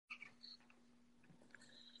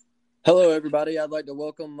Hello, everybody. I'd like to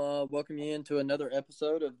welcome you into another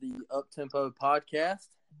episode of the Uptempo podcast.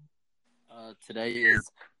 Today is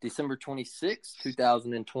December 26th,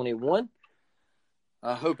 2021.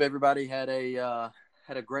 I hope everybody had a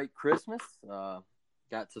great Christmas.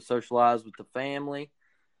 Got to socialize with the family.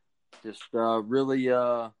 Just really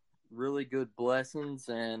good blessings,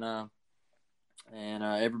 and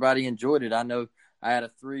everybody enjoyed it. I know I had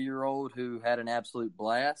a 3-year-old who had an absolute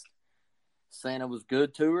blast. Santa was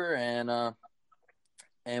good to her,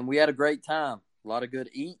 and we had a great time. A lot of good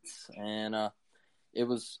eats, and it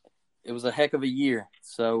was a heck of a year.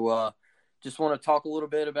 So just want to talk a little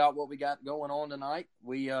bit about what we got going on tonight.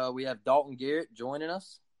 We have Dalton Garrett joining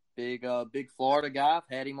us, big Florida guy. I've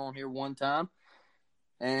had him on here one time,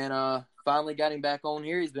 and finally got him back on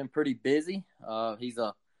here. He's been pretty busy. He's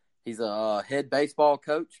a head baseball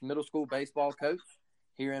coach, middle school baseball coach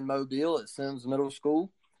here in Mobile at Sims Middle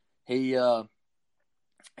School. He's like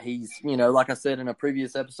I said in a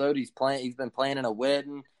previous episode, he's been planning a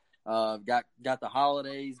wedding, got the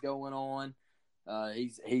holidays going on.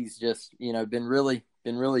 He's just been really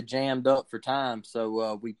jammed up for time.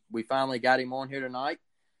 So we finally got him on here tonight,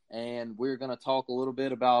 and we're going to talk a little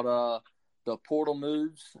bit about the portal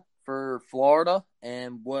moves for Florida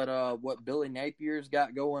and what Billy Napier's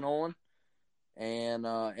got going on, and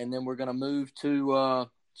then we're going to move to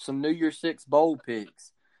some New Year's Six bowl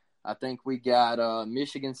picks. I think we got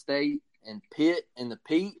Michigan State and Pitt in the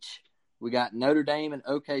Peach. We got Notre Dame and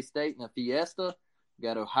OK State in the Fiesta. We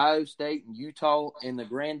got Ohio State and Utah in the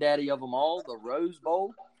granddaddy of them all, the Rose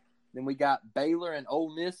Bowl. Then we got Baylor and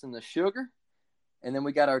Ole Miss in the Sugar. And then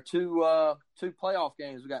we got our two playoff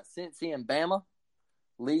games. We got Cincy and Bama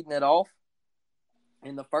leading it off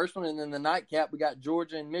in the first one. And then the nightcap, we got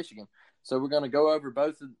Georgia and Michigan. So we're going to go over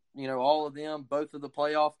both of all of them, both of the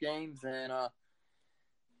playoff games,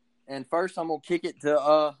 and first, I'm gonna kick it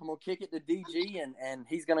to DG, and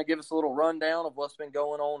he's gonna give us a little rundown of what's been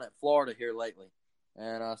going on at Florida here lately.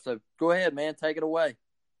 And so, go ahead, man, take it away.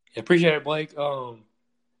 Yeah, appreciate it, Blake.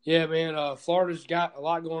 Yeah, man, Florida's got a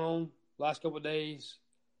lot going on last couple of days.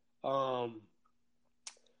 Billy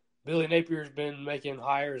Napier's been making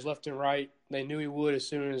hires left and right. They knew he would as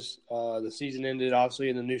soon as the season ended, obviously,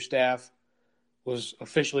 and the new staff was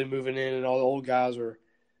officially moving in, and all the old guys were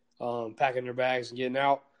packing their bags and getting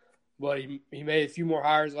out. But he made a few more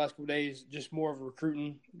hires the last couple of days, just more of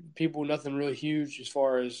recruiting people, nothing really huge as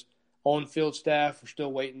far as on-field staff. We're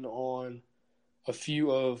still waiting on a few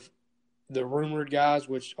of the rumored guys,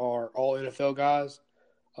 which are all NFL guys,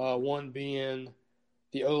 one being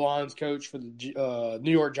the O-lines coach for the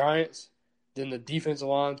New York Giants, then the defensive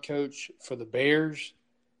line coach for the Bears,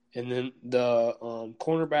 and then the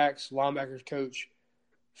cornerbacks, linebackers coach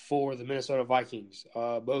for the Minnesota Vikings.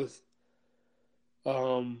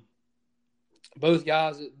 Both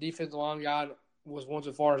guys, the defensive line guy was once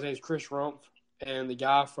a Florida's name is Chris Rumpf, and the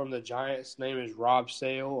guy from the Giants' name is Rob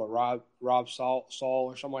Sale or Rob Saul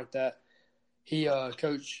or something like that. He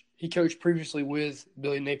coached previously with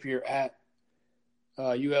Billy Napier at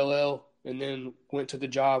ULL, and then went to the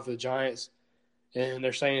job for the Giants. And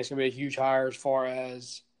they're saying it's going to be a huge hire as far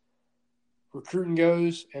as recruiting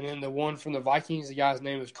goes. And then the one from the Vikings, the guy's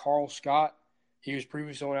name is Carl Scott. He was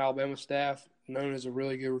previously on Alabama staff, known as a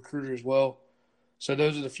really good recruiter as well. So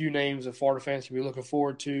those are the few names that Florida fans can be looking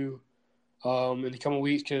forward to in the coming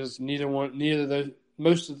weeks, because neither of those,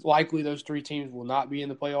 most likely those three teams will not be in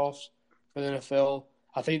the playoffs for the NFL.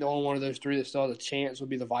 I think the only one of those three that still has a chance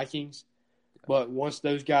would be the Vikings. But once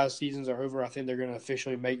those guys' seasons are over, I think they're going to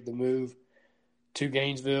officially make the move to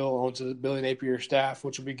Gainesville onto the Billy Napier staff,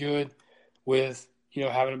 which will be good with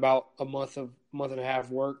having about a month and a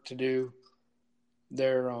half work to do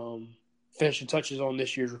their finishing touches on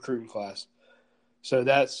this year's recruiting class. So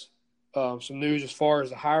that's some news as far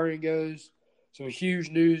as the hiring goes. Some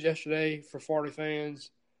huge news yesterday for Florida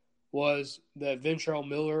fans was that Ventrell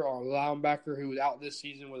Miller, our linebacker who was out this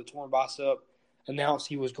season with a torn bicep, announced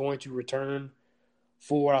he was going to return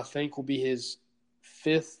for what I think will be his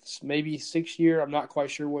fifth, maybe sixth year. I'm not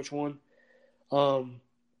quite sure which one.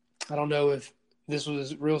 I don't know if this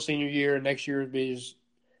was his real senior year and next year would be his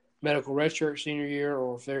medical redshirt senior year,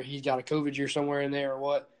 or if he's got a COVID year somewhere in there or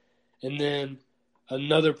what. And then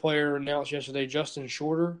another player announced yesterday, Justin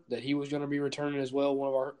Shorter, that he was going to be returning as well. One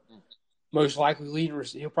of our most likely leading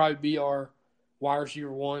receivers. He'll probably be our wide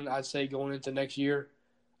receiver one, I'd say, going into next year.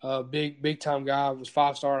 Big time guy. Was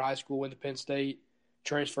 5-star at high school, went to Penn State,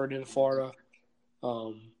 transferred into Florida.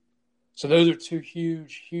 So those are two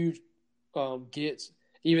huge gets.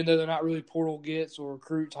 Even though they're not really portal gets or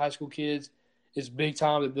recruits, high school kids, it's big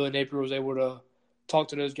time that Billy Napier was able to talk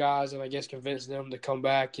to those guys and I guess convince them to come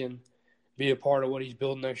back and be a part of what he's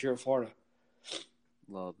building next year at Florida.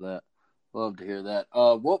 Love that. Love to hear that.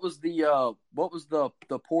 What was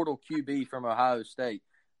the portal QB from Ohio State?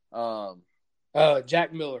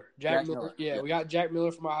 Jack Miller. Jack Miller. Yeah, Yep. we got Jack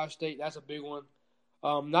Miller from Ohio State. That's a big one.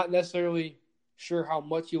 Not necessarily sure how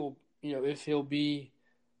much if he'll be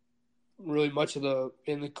really much in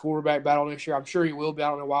the quarterback battle next year. I'm sure he will be. I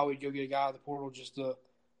don't know why we'd go get a guy out of the portal just to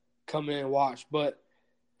come in and watch. But,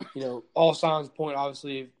 all signs point,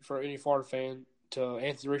 obviously, for any Florida fan to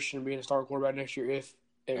Anthony Richardson being a starting quarterback next year if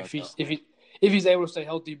he's able to stay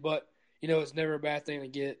healthy. But, it's never a bad thing to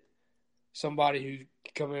get somebody who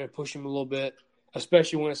can come in and push him a little bit,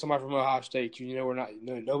 especially when it's somebody from Ohio State.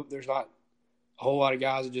 There's not a whole lot of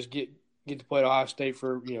guys that just get to play at Ohio State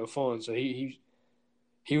for fun. So he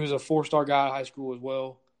was a 4-star guy in high school as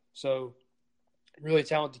well. So really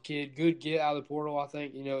talented kid, good get out of the portal. I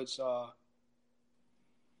think it's a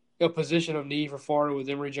position of need for Florida with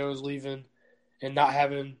Emory Jones leaving and not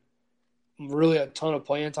having really a ton of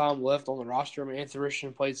playing time left on the roster. I mean, Anthony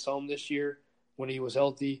Richardson played some this year when he was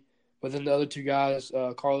healthy, but then the other two guys,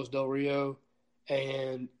 Carlos Del Rio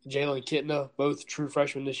and Jalen Kitna, both true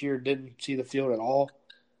freshmen this year, didn't see the field at all.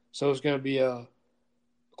 So it's going to be a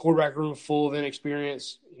quarterback room full of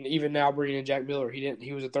inexperience. And even now, bringing in Jack Miller,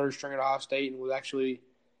 he was a third string at Ohio State and was actually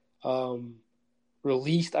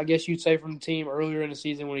released, I guess you'd say, from the team earlier in the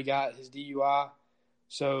season when he got his DUI.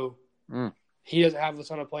 So he doesn't have a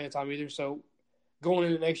ton of playing time either. So going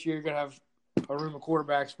into next year, you're going to have a room of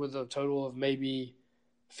quarterbacks with a total of maybe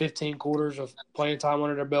 15 quarters of playing time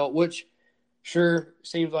under their belt, which sure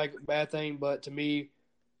seems like a bad thing, but to me,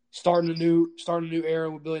 starting a new era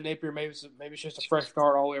with Billy Napier, maybe it's just a fresh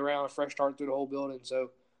start all the way around, a fresh start through the whole building.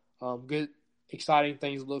 So, good, exciting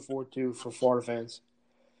things to look forward to for Florida fans.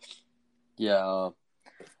 Yeah,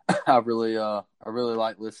 I really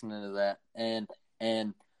like listening to that, and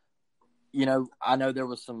I know there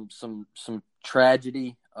was some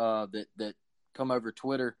tragedy that come over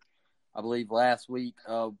Twitter. I believe last week,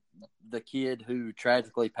 the kid who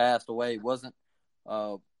tragically passed away wasn't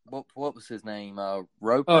what was his name?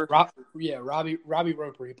 Roper. Robbie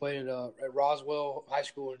Roper. He played at Roswell High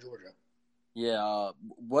School in Georgia. Yeah,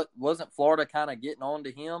 what wasn't Florida kind of getting on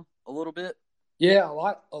to him a little bit? Yeah, a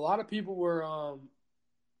lot of people were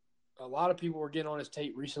getting on his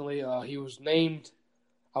tape recently. He was named,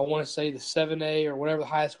 I want to say, the 7A or whatever the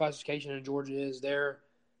highest classification in Georgia is. There,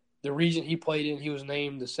 the region he played in, he was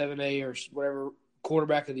named the 7A or whatever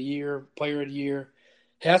quarterback of the year, player of the year.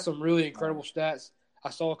 He has some really incredible stats. I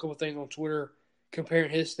saw a couple things on Twitter comparing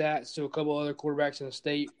his stats to a couple other quarterbacks in the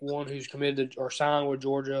state. One who's committed or signed with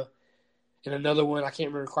Georgia, and another one I can't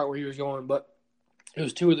remember quite where he was going, but it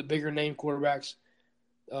was two of the bigger name quarterbacks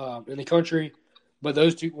in the country. But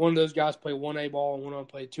one of those guys played 1A ball and one of them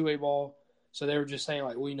played 2A ball. So they were just saying,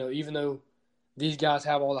 like, well, even though these guys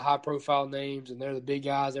have all the high profile names and they're the big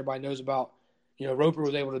guys everybody knows about, Roper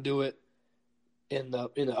was able to do it in the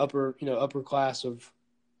upper class of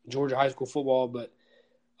Georgia high school football. But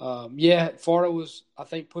Florida was, I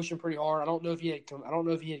think, pushing pretty hard. I don't know if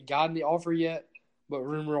he had gotten the offer yet, but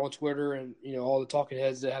rumor on Twitter and all the talking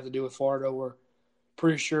heads that have to do with Florida were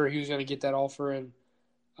pretty sure he was going to get that offer. And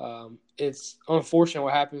it's unfortunate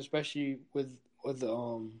what happened, especially with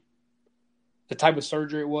the type of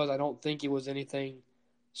surgery it was. I don't think it was anything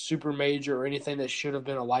super major or anything that should have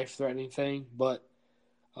been a life-threatening thing. But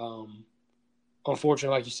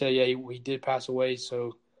unfortunately, like you said, he did pass away.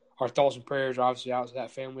 So our thoughts and prayers are obviously out to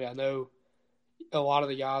that family. I know a lot of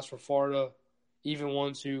the guys from Florida, even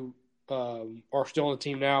ones who are still on the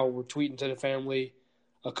team now, were tweeting to the family.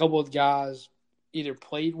 A couple of guys either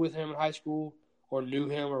played with him in high school or knew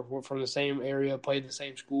him or were from the same area, played in the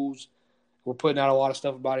same schools. We're putting out a lot of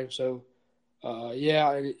stuff about him. So,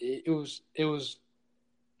 it was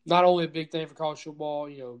not only a big thing for college football,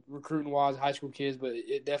 recruiting-wise, high school kids, but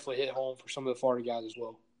it definitely hit home for some of the Florida guys as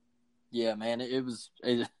well. Yeah, man, it was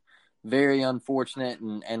very unfortunate,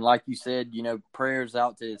 and like you said, prayers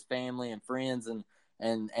out to his family and friends and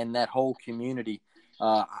that whole community.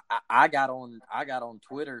 I got on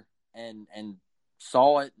Twitter and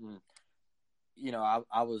saw it, and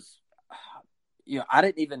I was, I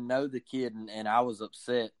didn't even know the kid, and I was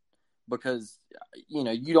upset because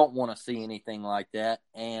you don't want to see anything like that,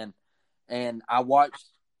 and I went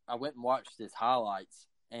and watched his highlights,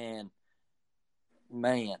 and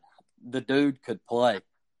man, the dude could play.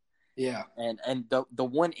 Yeah, and the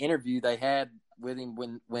one interview they had with him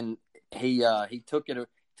when he took it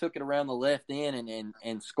around the left end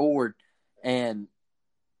and scored, and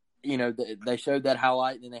they showed that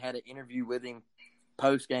highlight, and then they had an interview with him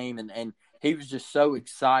post game, and he was just so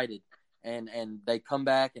excited, and they come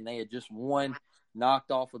back and they had just won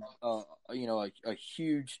knocked off a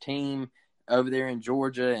huge team over there in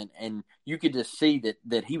Georgia, and you could just see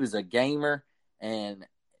that he was a gamer and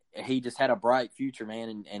he just had a bright future,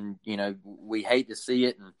 man. And we hate to see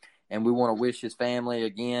it, and we want to wish his family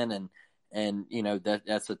again, and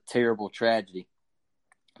that's a terrible tragedy.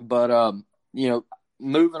 But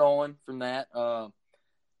moving on from that,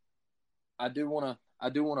 I do want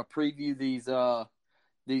to preview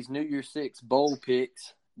these New Year's Six bowl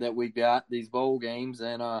picks that we got, these bowl games,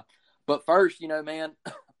 and but first, man,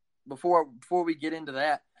 before we get into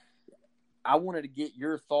that, I wanted to get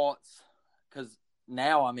your thoughts because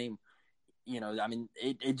now,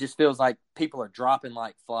 it just feels like people are dropping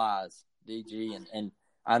like flies, DG, and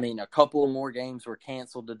I mean, a couple of more games were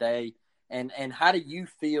canceled today. And how do you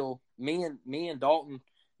feel? Me and Dalton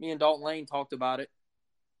Lane talked about it,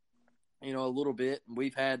 a little bit.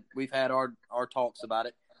 We've had our talks about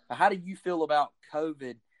it. How do you feel about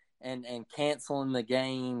COVID and canceling the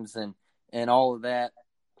games and all of that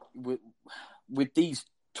with these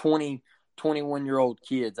 20, 21-year-old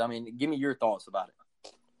kids? I mean, give me your thoughts about it.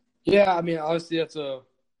 Yeah, I mean, obviously that's a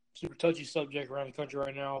super touchy subject around the country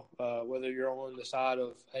right now. Whether you're on the side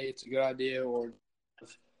of, hey, it's a good idea, or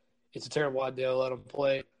it's a terrible idea to let them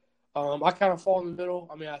play. I kind of fall in the middle.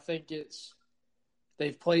 I mean, I think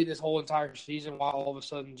they've played this whole entire season. While all of a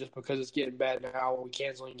sudden, just because it's getting bad now, we're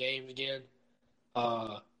canceling games again.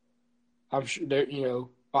 I'm sure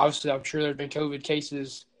obviously, I'm sure there have been COVID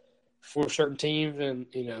cases for certain teams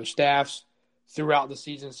and staffs throughout the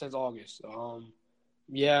season since August.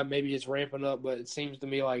 Yeah, maybe it's ramping up, but it seems to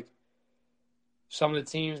me like some of the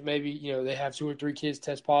teams maybe they have 2 or 3 kids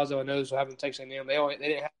test positive. I know this will happen in Texas A&M. They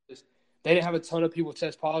didn't have a ton of people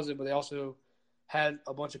test positive, but they also had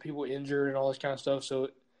a bunch of people injured and all this kind of stuff. So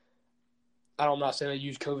I'm not saying they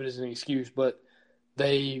use COVID as an excuse, but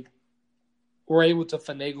they were able to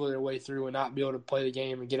finagle their way through and not be able to play the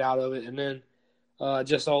game and get out of it. And then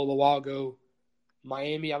just a little while ago,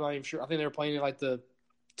 Miami, I'm not even sure. I think they were playing in like the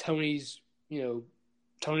Tony's,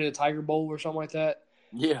 Tony the Tiger Bowl or something like that.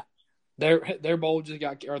 Yeah. Their bowl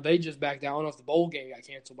they just backed out. I don't know if the bowl game got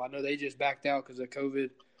canceled, but I know they just backed out because of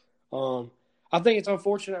COVID. I think it's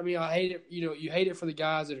unfortunate. I mean, I hate it. You hate it for the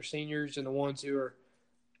guys that are seniors and the ones who are,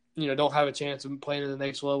 don't have a chance of playing in the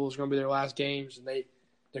next level. It's going to be their last games, and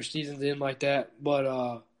their season's in like that.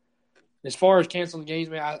 But as far as canceling games,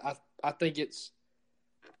 man, I think it's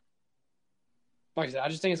like I said. I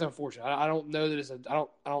just think it's unfortunate. I don't know that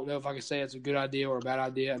I don't know if I can say it's a good idea or a bad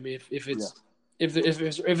idea. I mean, if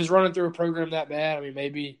it's running through a program that bad, I mean,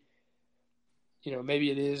 maybe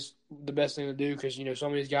it is the best thing to do because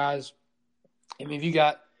some of these guys. I mean, if you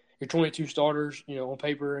got your 22 starters, on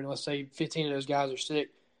paper, and let's say 15 of those guys are sick,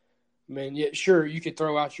 I mean, yeah, sure, you could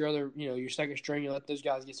throw out your other, your second string and let those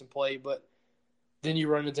guys get some play, but then you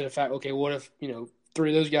run into the fact, okay, what if 3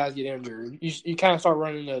 of those guys get injured? You kind of start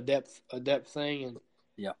running a depth thing, and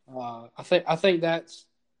yeah, I think that's.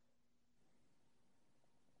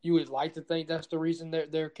 You would like to think that's the reason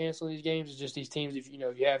they're canceling these games. Is just these teams. If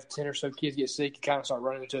you have 10 or so kids get sick, you kind of start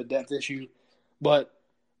running into a depth issue. But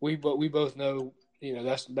we both know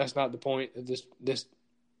that's not the point of this.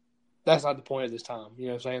 That's not the point at this time. You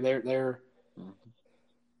know what I'm saying? They're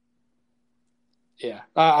yeah.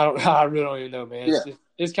 I really don't even know, man. Yeah.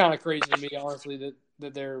 It's kind of crazy to me, honestly,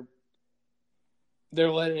 that they're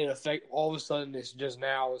letting it affect. All of a sudden, it's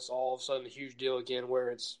all of a sudden a huge deal again. Where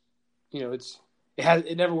it's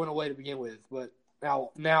it never went away to begin with, but now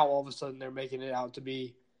all of a sudden they're making it out to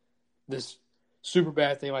be this super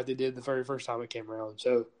bad thing like they did the very first time it came around.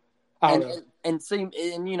 So I don't know. And see,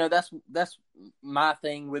 and that's my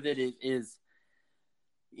thing with it is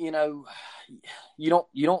you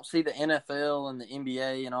don't see the NFL and the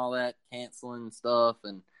NBA and all that canceling stuff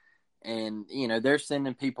and they're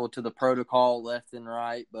sending people to the protocol left and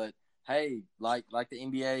right, but hey, like the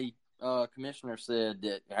NBA commissioner said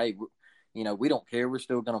that hey. We don't care. We're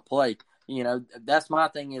still going to play. That's my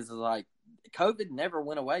thing is like COVID never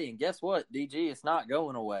went away. And guess what, DG? It's not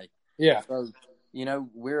going away. Yeah. So,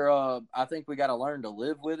 we're I think we got to learn to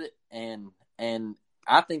live with it. And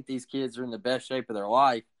I think these kids are in the best shape of their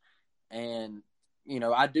life. And,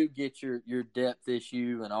 I do get your depth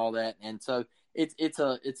issue and all that. And so it's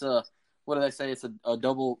a what do they say? It's a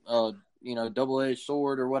double, double-edged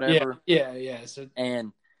sword or whatever. Yeah.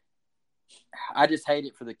 And I just hate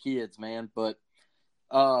it for the kids, man. But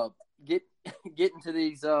getting to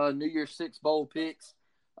these New Year's Six bowl picks,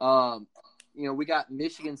 we got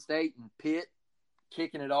Michigan State and Pitt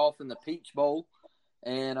kicking it off in the Peach Bowl,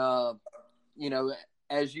 and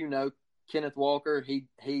as you know, Kenneth Walker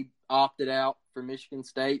he opted out for Michigan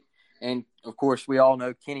State, and of course we all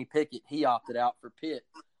know Kenny Pickett he opted out for Pitt.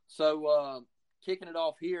 So kicking it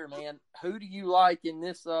off here, man. Who do you like in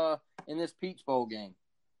this Peach Bowl game?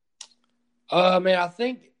 Man, I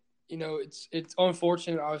think it's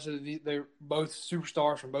unfortunate. Obviously, they're both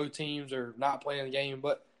superstars from both teams are not playing the game,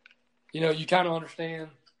 but you kind of understand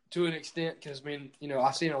to an extent because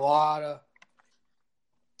I've seen a lot of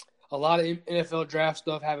NFL draft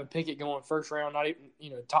stuff having Pickett going first round, not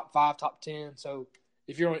even top 5, top 10. So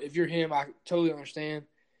if you're him, I totally understand.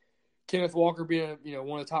 Kenneth Walker being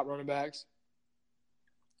one of the top running backs.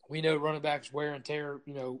 We know running backs wear and tear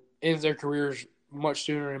ends their careers much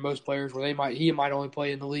sooner than most players, where he might only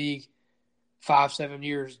play in the league 5-7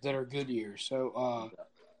 years that are good years. So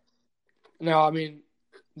now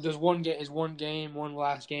does one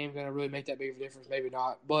last game going to really make that big of a difference? Maybe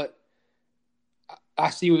not, but I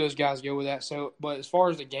see where those guys go with that. So, but as far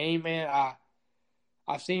as the game, man,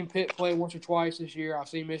 I've seen Pitt play once or twice this year. I've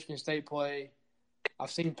seen Michigan State play.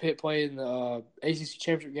 I've seen Pitt play in the ACC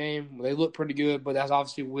championship game. They look pretty good, but that's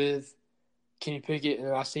obviously with Kenny Pickett. And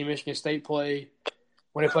I've seen Michigan State play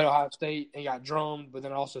when they played Ohio State and got drummed, but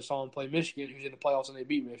then I also saw them play Michigan, who's in the playoffs, and they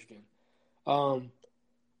beat Michigan.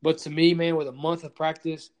 But to me, man, with a month of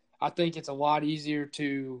practice, I think it's a lot easier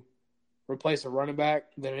to replace a running back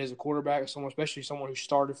than it is a quarterback, especially someone who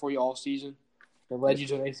started for you all season and led you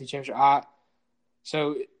to an ACC championship.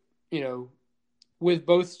 So, with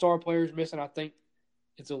both star players missing, I think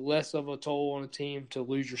it's a less of a toll on a team to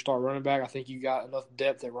lose your star running back. I think you got enough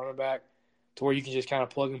depth at running back to where you can just kind of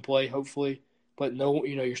plug and play, hopefully. But no,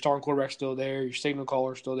 your starting quarterback's still there, your signal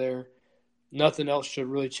caller's still there. Nothing else should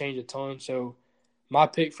really change a ton. So my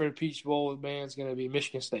pick for the Peach Bowl, man, is going to be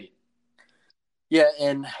Michigan State. Yeah,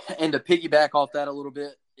 and to piggyback off that a little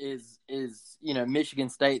bit is Michigan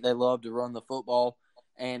State, they love to run the football.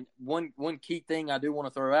 And one key thing I do want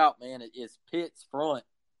to throw out, man, is Pitt's front.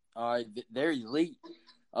 They're elite.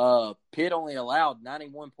 Pitt only allowed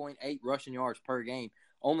 91.8 rushing yards per game,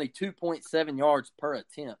 only 2.7 yards per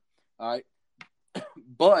attempt. All right,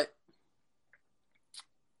 but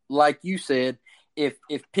like you said, if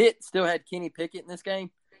Pitt still had Kenny Pickett in this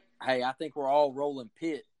game, hey, I think we're all rolling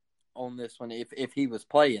Pitt on this one if he was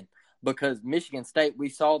playing, because Michigan State, we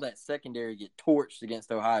saw that secondary get torched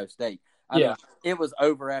against Ohio State. I mean, it was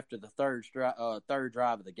over after the third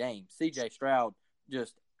drive of the game. C.J. Stroud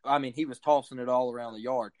he was tossing it all around the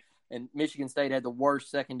yard. And Michigan State had the worst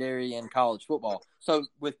secondary in college football. So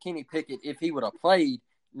with Kenny Pickett, if he would have played,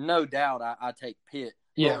 no doubt I take Pitt.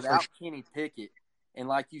 Yeah, but without Kenny Pickett, and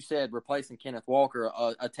like you said, replacing Kenneth Walker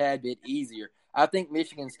a tad bit easier, I think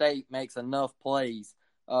Michigan State makes enough plays.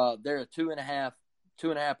 They're a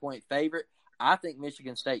 2.5 point favorite. I think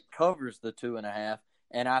Michigan State covers the 2.5,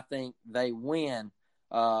 and I think they win.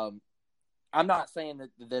 I'm not saying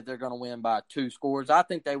that they're going to win by 2 scores. I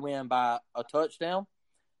think they win by a touchdown,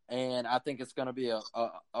 and I think it's going to be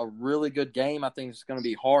a really good game. I think it's going to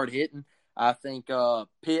be hard hitting. I think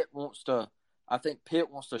Pitt wants to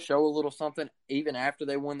show a little something even after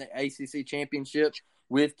they win the ACC championship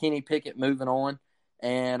with Kenny Pickett moving on.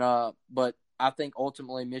 And but I think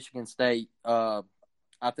ultimately Michigan State, I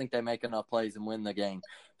think they make enough plays and win the game.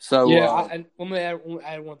 So and let me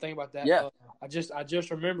add one thing about that. Yeah, I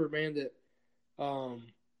just remembered, man, that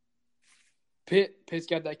Pitt's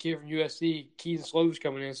got that kid from USC, Keaton Slovis,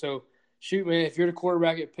 coming in. So shoot, man, if you're the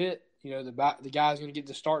quarterback at Pitt, the guy's going to get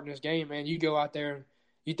the start in this game, man. You go out there and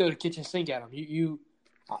you throw the kitchen sink at him. You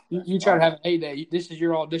try to have a heyday. This is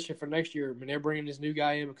your audition for next year. I mean, they're bringing this new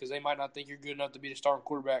guy in because they might not think you're good enough to be the starting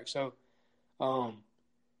quarterback. So,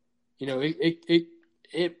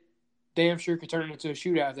 it damn sure could turn into a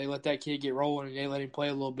shootout if they let that kid get rolling and they let him play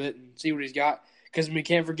a little bit and see what he's got. Because we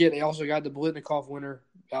can't forget they also got the Blitnikoff winner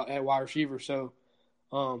at wide receiver. So,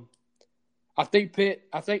 I think Pitt.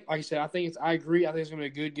 Like I said, I agree. I think it's going to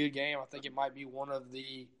be a good game. I think it might be one of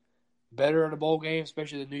the better of the bowl games,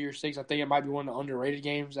 especially the New Year's Six. I think it might be one of the underrated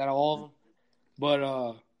games out of all of them.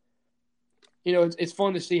 But it's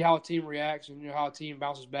fun to see how a team reacts and how a team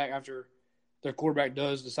bounces back after their quarterback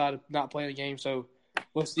does decide to not play the game. So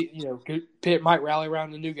let's see. Pitt might rally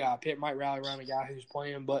around the new guy. Pitt might rally around the guy who's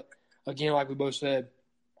playing. But again, like we both said,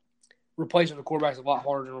 replacing the quarterback is a lot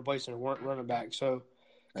harder than replacing a running back. So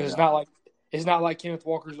because it's not like Kenneth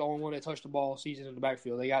Walker's the only one that touched the ball all season in the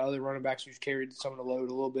backfield. They got other running backs who's carried some of the load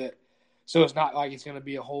a little bit. So it's not like it's going to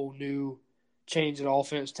be a whole new change in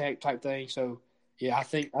offense type thing. So yeah, I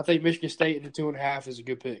think Michigan State in the 2.5 is a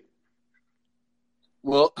good pick.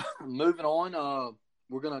 Well, moving on,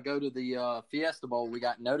 we're going to go to the Fiesta Bowl. We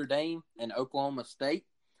got Notre Dame and Oklahoma State,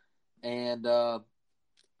 and I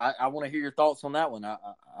want to hear your thoughts on that one.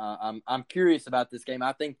 I'm curious about this game.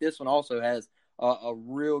 I think this one also has a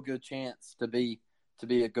real good chance to be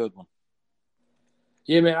a good one.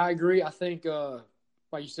 Yeah, man, I agree. I think,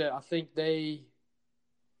 like you said, I think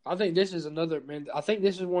this is another man. I think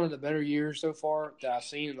this is one of the better years so far that I've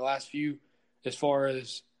seen in the last few, as far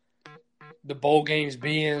as the bowl games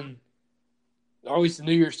being, or at least the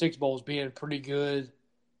New Year's Six bowls being pretty good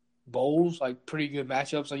bowls, like pretty good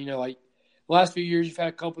matchups. So, like the last few years, you've had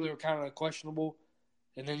a couple that were kind of questionable,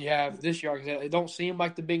 and then you have this year. It don't seem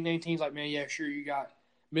like the big name teams. Like, man, yeah, sure, you got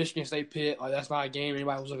Michigan State, Pitt. Like, that's not a game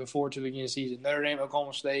anybody was looking forward to at the beginning of the season. Notre Dame,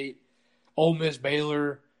 Oklahoma State, Ole Miss,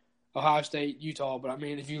 Baylor, Ohio State, Utah. But I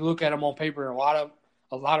mean, if you look at them on paper, a lot of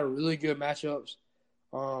really good matchups,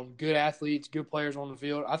 good athletes, good players on the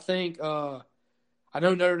field. I think I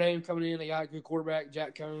know Notre Dame coming in. They got a good quarterback,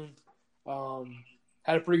 Jack Cohn.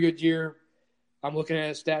 Had a pretty good year. I'm looking at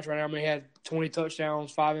his stats right now. I mean, he had 20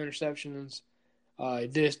 touchdowns, 5 interceptions. He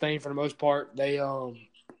did his thing for the most part. They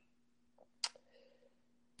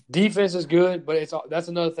defense is good, but that's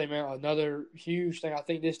another thing, man. Another huge thing. I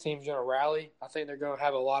think this team's going to rally. I think they're going to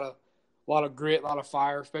have a lot of grit, a lot of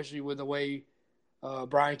fire, especially with the way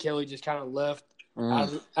Brian Kelly just kind of left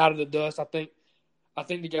out of the dust. I think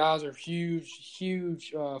the guys are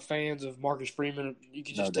huge fans of Marcus Freeman. You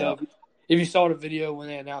can just tell if you saw the video when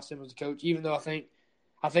they announced him as a coach. Even though I think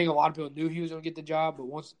a lot of people knew he was going to get the job, but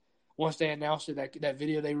once they announced it, that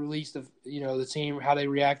video they released of the team, how they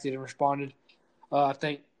reacted and responded, I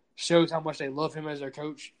think shows how much they love him as their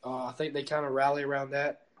coach. I think they kind of rally around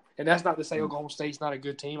that. And that's not to say Oklahoma State's not a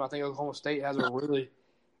good team. I think Oklahoma State has a really,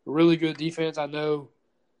 really good defense. I know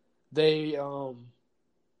they were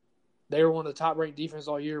one of the top-ranked defenses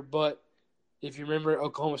all year, but if you remember,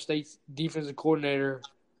 Oklahoma State's defensive coordinator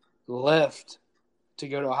left to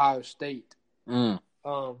go to Ohio State.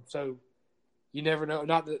 So you never know.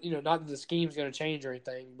 Not that the scheme's going to change or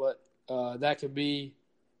anything, but that could be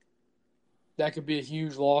a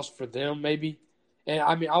huge loss for them, maybe. And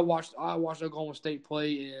I mean, I watched Oklahoma State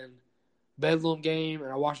play in Bedlam game,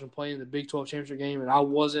 and I watched them play in the Big 12 championship game, and I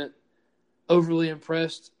wasn't overly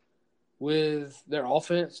impressed with their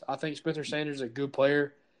offense. I think Spencer Sanders is a good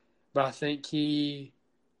player, but I think he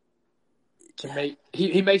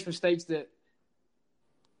makes mistakes that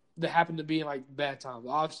happen to be in like bad times.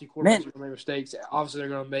 Obviously, quarterbacks are going to make mistakes. Obviously, they're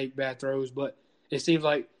going to make bad throws, but it seems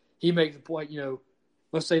like he makes a point.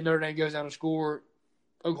 Let's say Notre Dame goes down to score,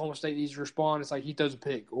 Oklahoma State needs to respond. It's like he throws a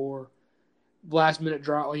pick or last minute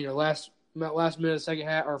draw. Last minute of the second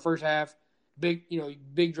half or first half, big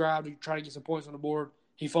drive to try to get some points on the board.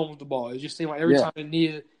 He fumbles the ball. It just seemed like every time it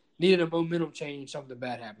needed a momentum change, something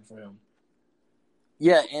bad happened for him.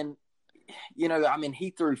 Yeah, and I mean,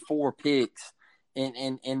 he threw 4 picks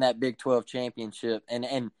in that Big 12 championship,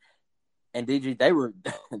 and DG, they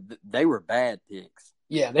were bad picks.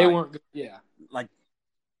 Yeah, they weren't good. Yeah, like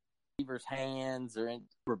receivers' hands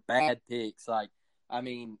were bad picks. Like, I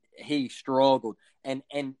mean, he struggled, and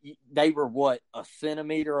they were a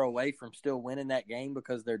centimeter away from still winning that game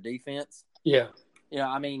because their defense. Yeah.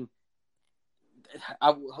 I mean,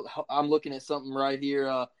 I'm looking at something right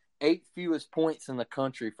here. 8 fewest points in the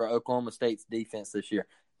country for Oklahoma State's defense this year.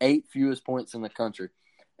 8 fewest points in the country.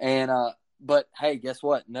 And but hey, guess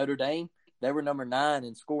what? Notre Dame, they were number 9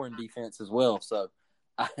 in scoring defense as well. So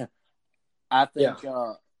I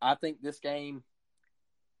think this game,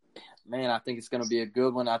 man, I think it's going to be a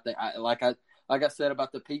good one. I think like I said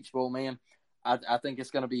about the Peach Bowl, man, I think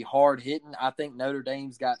it's going to be hard hitting. I think Notre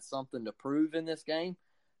Dame's got something to prove in this game.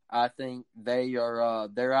 I think they're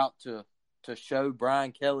out to show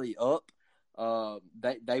Brian Kelly up.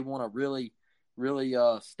 They want to really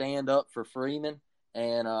stand up for Freeman,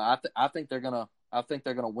 and I think they're gonna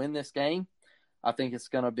win this game. I think it's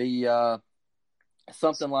gonna be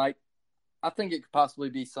something like, I think it could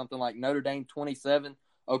possibly be something like Notre Dame 27,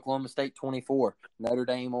 Oklahoma State 24. Notre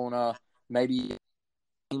Dame on maybe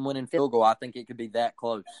winning field goal. I think it could be that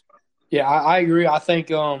close. Yeah, I agree. I think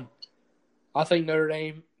Notre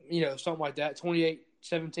Dame, something like that,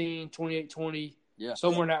 28-17, 28-20,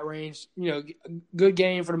 somewhere in that range. Good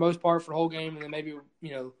game for the most part for the whole game, and then maybe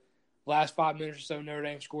last 5 minutes or so, Notre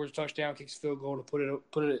Dame scores a touchdown, kicks a field goal to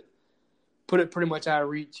put it pretty much out of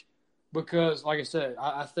reach. Because, like I said,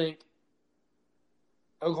 I think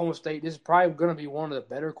Oklahoma State, this is probably going to be one of the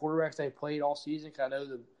better quarterbacks they played all season. Because I know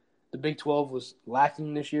the Big 12 was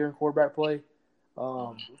lacking this year in quarterback play.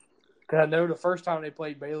 Because I know the first time they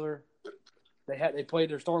played Baylor, they played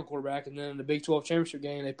their starting quarterback, and then in the Big 12 championship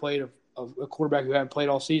game, they played a quarterback who hadn't played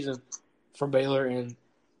all season from Baylor, and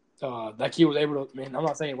that kid was able to, man, I'm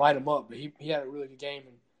not saying light him up, but he had a really good game.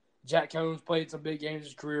 And Jack Cohn's played some big games in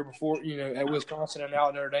his career before, at Wisconsin and now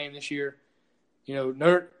at Notre Dame this year.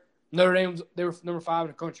 Notre Dame, they were number 5 in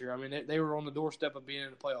the country. I mean, they were on the doorstep of being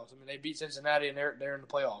in the playoffs. I mean, they beat Cincinnati, and they're in the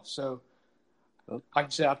playoffs. So Like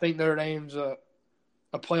you said, I think Notre Dame's a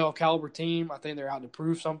playoff caliber team. I think they're out to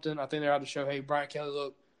prove something. I think they're out to show, hey, Brian Kelly,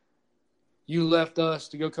 look, you left us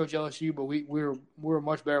to go coach LSU, but we're a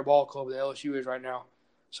much better ball club than LSU is right now.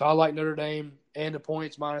 So I like Notre Dame and the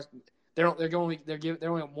points minus. They're only a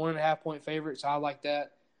 1.5 point favorite, so I like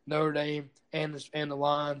that. Notre Dame and the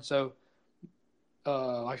line. So,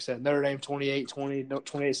 like I said, Notre Dame 28-20,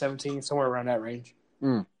 28-17, somewhere around that range.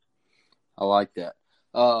 I like that.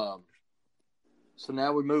 So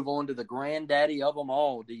now we move on to the granddaddy of them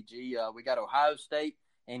all, DG. We got Ohio State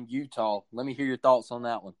and Utah. Let me hear your thoughts on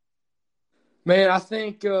that one. Man, I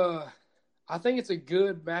think it's a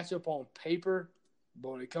good matchup on paper,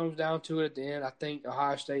 but when it comes down to it at the end, I think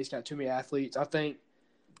Ohio State's got too many athletes. I think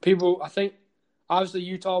obviously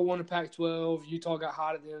Utah won the Pac-12. Utah got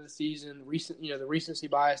hot at the end of the season. The recency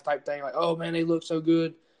bias type thing, like, oh man, they look so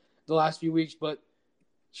good the last few weeks. But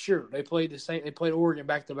sure, they played the same. They played Oregon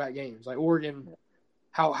back-to-back games. Like Oregon,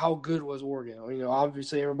 how good was Oregon?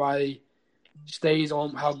 Obviously everybody stays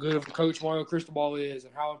on how good of a coach Mario Cristobal is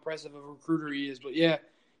and how impressive of a recruiter he is. But, yeah,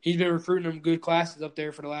 he's been recruiting them good classes up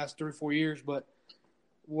there for the last 3 or 4 years. But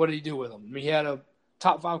what did he do with them? I mean, he had a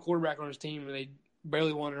top 5 quarterback on his team, and they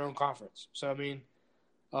barely won their own conference. So, I mean,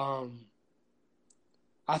 I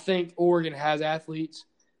think Oregon has athletes.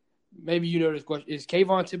 Maybe you know this question. Is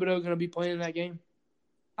Kayvon Thibodeau going to be playing in that game?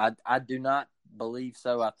 I do not believe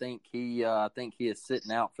so. I think he is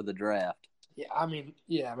sitting out for the draft. I think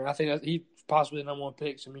that he's possibly the number 1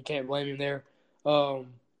 pick, so you can't blame him there. I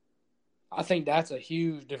think that's a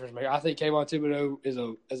huge difference maker. I think Kayvon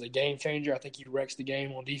Thibodeau is a game changer. I think he wrecks the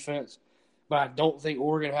game on defense, but I don't think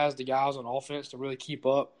Oregon has the guys on offense to really keep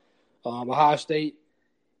up. Ohio State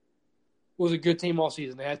was a good team all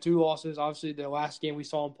season. They had 2 losses. Obviously, the last game we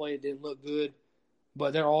saw them play, it didn't look good,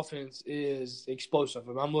 but their offense is explosive.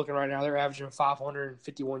 If I'm looking right now, they're averaging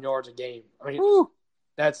 551 yards a game. I mean, Woo!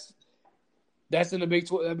 That's in the Big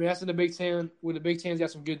 12. I mean, that's in the Big Ten. Where the Big Ten's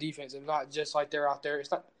got some good defense, and not just like they're out there. It's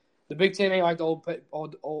not the Big Ten ain't like the old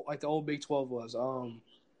Big 12 was.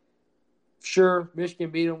 Sure, Michigan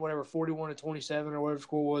beat them, whatever, 41-27 or whatever the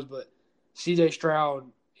score was. But C.J. Stroud,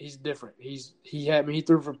 he's different. He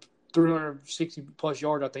threw for 360 plus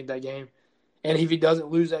yards, I think, that game. And if he doesn't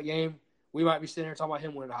lose that game, we might be sitting here talking about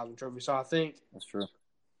him winning the Heisman Trophy. So I think that's true.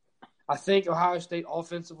 I think Ohio State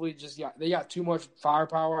offensively they got too much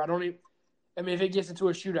firepower. If it gets into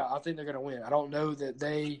a shootout, I think they're going to win. I don't know if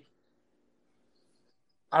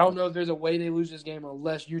there's a way they lose this game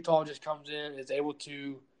unless Utah just comes in and is able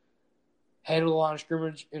to handle the line of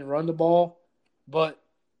scrimmage and run the ball. But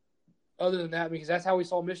other than that, because that's how we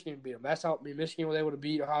saw Michigan beat them. Michigan was able to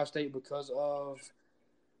beat Ohio State because of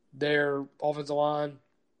their offensive line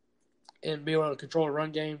and being able to control the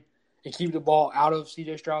run game and keep the ball out of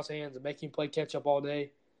C.J. Stroud's hands and make him play catch-up all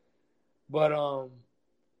day. But,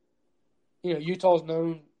 Utah's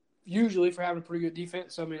known usually for having a pretty good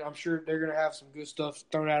defense. So, I mean, I'm sure they're going to have some good stuff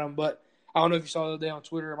thrown at them. But I don't know if you saw the other day on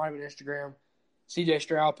Twitter, it might have been Instagram, C.J.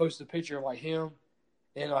 Stroud posted a picture of, like, him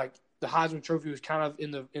and, like, the Heisman Trophy was kind of in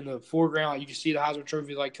the foreground. Like, you could see the Heisman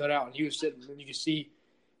Trophy, like, cut out, and he was sitting, and you could see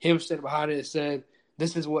him sitting behind it. It said,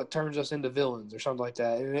 "This is what turns us into villains," or something like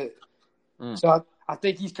that. And So I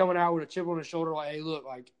think he's coming out with a chip on his shoulder, like, hey, look,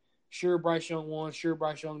 like, sure, Bryce Young won. Sure,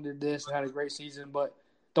 Bryce Young did this and had a great season, but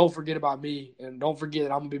don't forget about me, and don't forget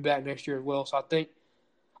that I'm going to be back next year as well. So I think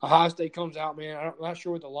Ohio State comes out, man. I'm not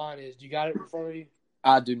sure what the line is. Do you got it in front of you?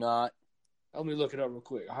 I do not. Let me look it up real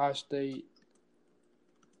quick. Ohio State.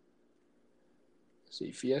 Let's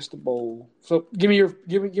see, Fiesta Bowl. So give me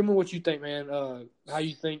what you think, man. How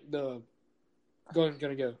you think the game's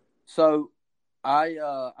going to go? So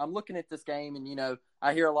I'm looking at this game, and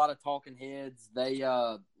I hear a lot of talking heads. They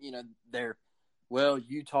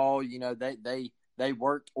Utah. They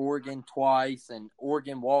worked Oregon twice, and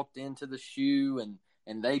Oregon walked into the shoe,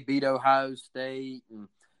 and they beat Ohio State, and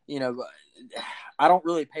I don't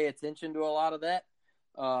really pay attention to a lot of that.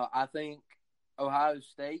 I think Ohio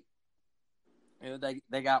State,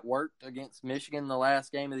 they got worked against Michigan the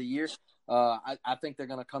last game of the year. I think they're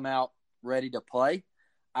going to come out ready to play.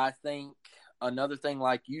 I think another thing,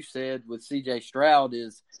 like you said, with C.J. Stroud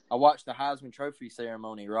is I watched the Heisman Trophy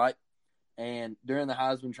ceremony, right? And during the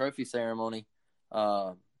Heisman Trophy ceremony,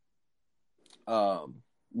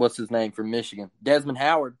 what's his name from Michigan? Desmond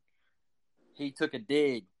Howard, he took a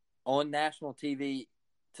dig on national TV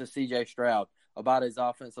to C.J. Stroud about his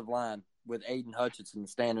offensive line with Aiden Hutchinson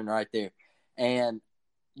standing right there. And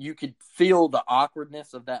you could feel the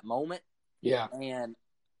awkwardness of that moment. Yeah. And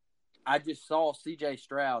I just saw C.J.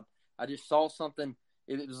 Stroud. I just saw something.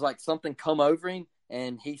 It was like something come over him,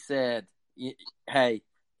 and he said, hey,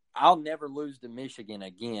 I'll never lose to Michigan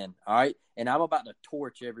again. All right. And I'm about to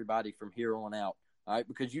torch everybody from here on out. All right.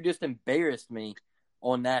 Because you just embarrassed me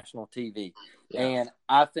on national TV. Yeah. And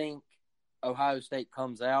I think Ohio State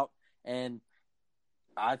comes out, and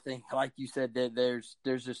I think, like you said, that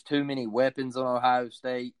there's just too many weapons on Ohio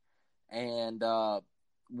State. And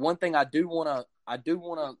one thing I do want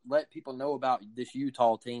to let people know about this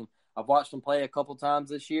Utah team. I've watched them play a couple times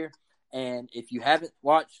this year, and if you haven't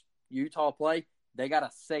watched Utah play, they got a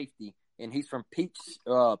safety, and he's from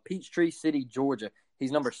Peachtree City, Georgia.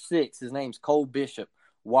 He's number 6. His name's Cole Bishop.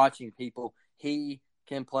 Watching people, he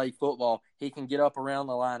can play football. He can get up around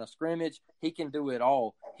the line of scrimmage. He can do it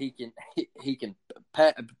all. He can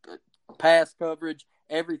pass coverage,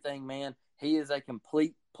 everything, man. He is a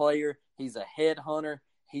complete player. He's a headhunter.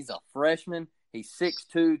 He's a freshman. He's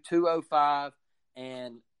 6'2", 205,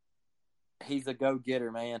 and he's a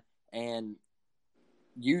go-getter, man. And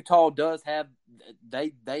Utah does have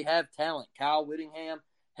they have talent. Kyle Whittingham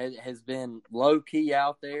has been low-key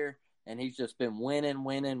out there, and he's just been winning,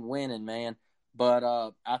 man. But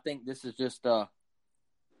I think this is just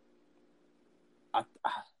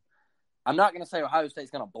I'm not going to say Ohio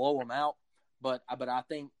State's going to blow them out, but I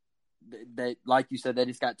think that, like you said, they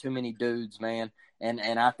just got too many dudes, man. And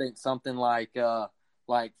I think something like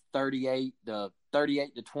 38 to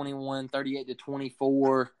 21, 38 to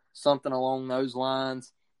 24, something along those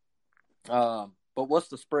lines. But what's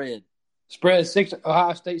the spread? Spread 6.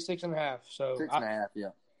 Ohio State 6.5. So 6.5.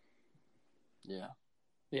 Yeah.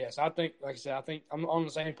 Yes, I think, like I said, I think I'm on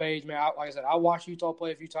the same page, man. Like I said, I watched Utah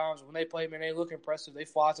play a few times. When they play, man, they look impressive. They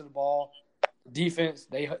fly to the ball. Defense,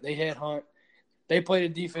 they headhunt. They play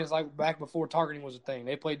the defense like back before targeting was a thing.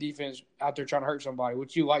 They play defense out there trying to hurt somebody,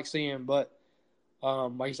 which you like seeing. But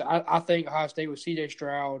like I said, I think Ohio State with C.J.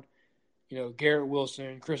 Stroud, Garrett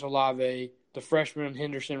Wilson, Chris Olave, the freshman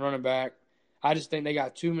Henderson running back. I just think they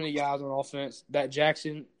got too many guys on offense. That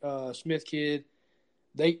Jackson Smith kid,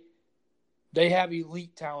 they have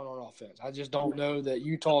elite talent on offense. I just don't know that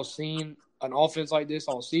Utah's seen an offense like this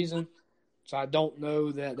all season. So I don't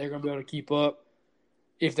know that they're going to be able to keep up.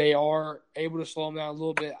 If they are able to slow them down a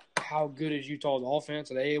little bit, how good is Utah's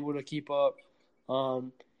offense? Are they able to keep up?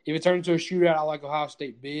 If it turns into a shootout, I like Ohio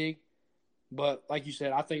State big. But like you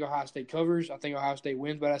said, I think Ohio State covers. I think Ohio State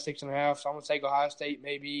wins by that 6.5. So I'm going to take Ohio State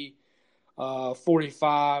maybe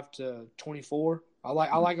 45 to 24. I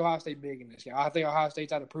like Ohio State big in this game. I think Ohio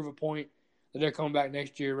State's had to prove a point that they're coming back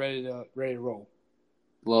next year ready to roll.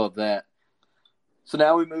 Love that. So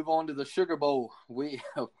now we move on to the Sugar Bowl.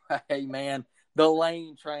 Hey man, the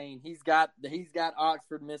Lane train. He's got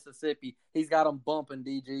Oxford, Mississippi. He's got them bumping,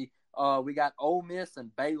 DG. We got Ole Miss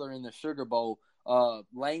and Baylor in the Sugar Bowl.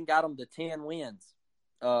 Lane got them to 10 wins.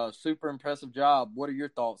 Super impressive job. What are your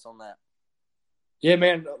thoughts on that? Yeah,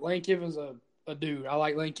 man, Lane Kiffin's a dude. I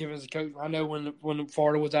like Lane Kiffin as a coach. I know when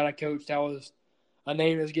Florida was out of coach, that was a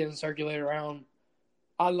name that's getting circulated around.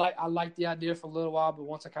 I like the idea for a little while, but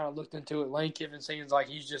once I kind of looked into it, Lane Kiffin seems like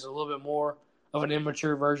he's just a little bit more of an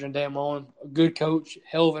immature version of Dan Mullen. A good coach,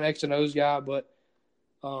 hell of an X and O's guy, but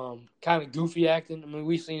kind of goofy acting. I mean,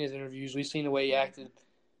 we've seen his interviews. We've seen the way he acted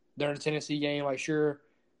during the Tennessee game. Like, sure,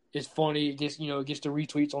 it's funny. It gets the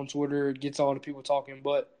retweets on Twitter. It gets all the people talking.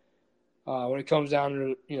 But when it comes down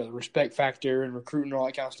to the respect factor and recruiting and all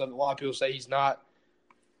that kind of stuff, a lot of people say he's not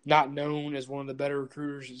known as one of the better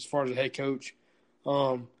recruiters as far as a head coach.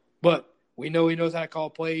 But we know he knows how to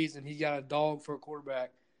call plays, and he's got a dog for a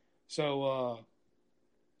quarterback. So,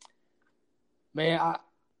 man,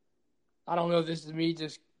 I don't know if this is me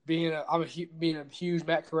just being a huge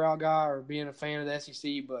Matt Corral guy or being a fan of the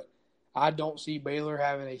SEC, but I don't see Baylor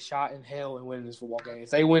having a shot in hell in winning this football game.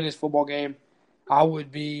 If they win this football game, I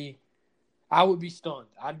would be stunned.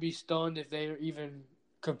 I'd be stunned if they're even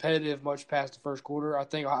competitive much past the first quarter. I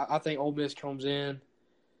think Ole Miss comes in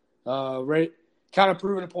ready, kind of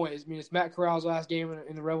proving a point. I mean, it's Matt Corral's last game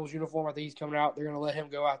in the Rebels uniform. I think he's coming out. They're going to let him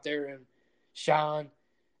go out there and shine.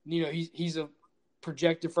 He's a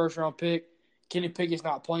projected first-round pick. Kenny Pickett's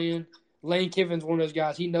not playing. Lane Kiffin's one of those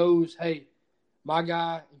guys. He knows, hey, my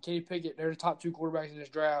guy and Kenny Pickett, they're the top 2 quarterbacks in this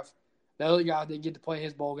draft. The other guy didn't get to play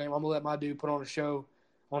his bowl game. I'm going to let my dude put on a show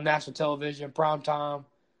on national television, prime time,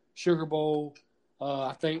 Sugar Bowl.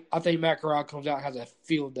 I think Matt Corral comes out and has a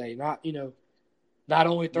field day. Not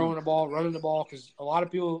only throwing the ball, running the ball, because a lot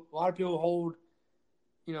of people hold,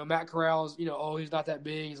 Matt Corral's, he's not that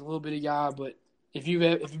big, he's a little bitty guy. But if you've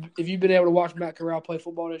been able to watch Matt Corral play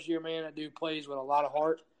football this year, man, that dude plays with a lot of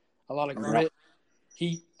heart, a lot of grit.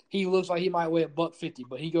 He looks like he might weigh $150,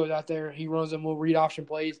 but he goes out there, he runs them little read option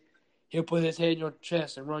plays. He'll put his head in your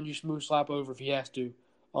chest and run you smooth slap over if he has to.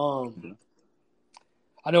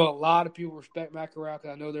 I know a lot of people respect Matt Corral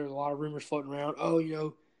because I know there's a lot of rumors floating around.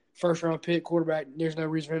 Oh, first-round pick, quarterback, there's no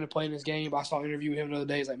reason for him to play in this game. But I saw an interview with him the other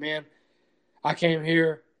day. He's like, man, I came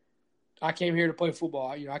here to play football.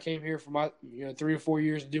 I came here for my 3 or 4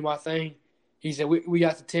 years to do my thing. He said, we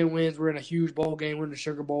got the 10 wins. We're in a huge bowl game. We're in the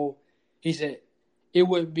Sugar Bowl. He said, it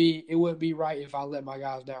wouldn't be right if I let my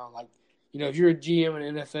guys down. Like, if you're a GM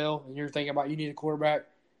in the NFL and you're thinking about you need a quarterback,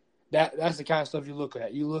 that's the kind of stuff you look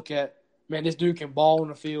at. You look at, man, this dude can ball on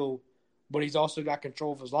the field, but he's also got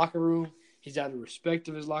control of his locker room. He's got the respect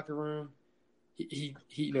of his locker room.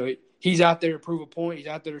 He's out there to prove a point. He's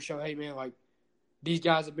out there to show, hey, man, like, these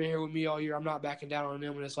guys have been here with me all year. I'm not backing down on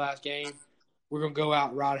them in this last game. We're going to go out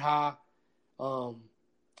and ride high.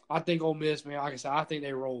 I think Ole Miss, man, like I said, I think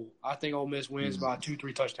they roll. I think Ole Miss wins by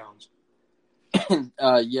 2-3 touchdowns.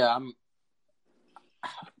 Yeah,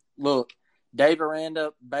 look, Dave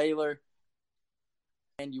Aranda, Baylor,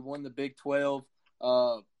 and you won the Big 12.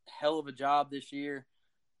 Hell of a job this year.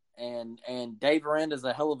 And Dave Aranda's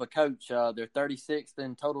a hell of a coach. They're 36th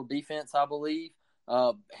in total defense, I believe.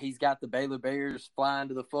 He's got the Baylor Bears flying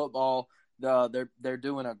to the football. They're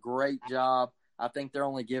doing a great job. I think they're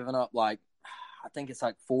only giving up I think it's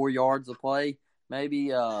 4 yards a play,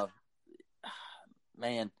 maybe.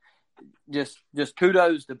 Man, just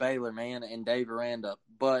kudos to Baylor, man, and Dave Aranda.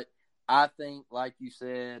 But I think, like you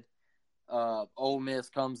said, Ole Miss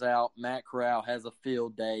comes out. Matt Corral has a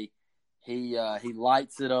field day. He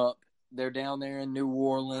lights it up. They're down there in New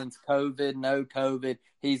Orleans. COVID, no COVID.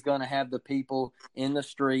 He's going to have the people in the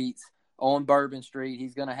streets on Bourbon Street.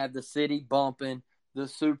 He's going to have the city bumping, the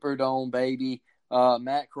Superdome, baby.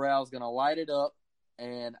 Matt Corral's going to light it up,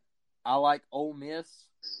 and I like Ole Miss.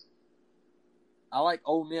 I like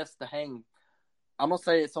Ole Miss to hang. I'm going to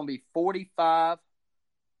say it's going to be 45.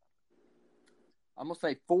 I'm going to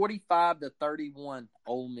say 45-31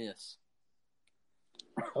 Ole Miss.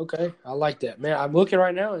 Okay, I like that, man. I'm looking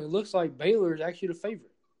right now, and it looks like Baylor is actually the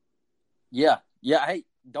favorite. Yeah. Hey,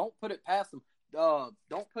 don't put it past them.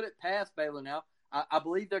 Don't put it past Baylor now. I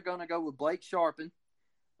believe they're going to go with Blake Sharpen.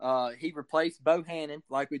 He replaced Bohannon,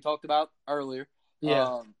 like we talked about earlier.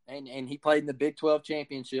 Yeah. And he played in the Big 12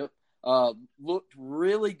 championship. Looked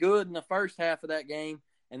really good in the first half of that game,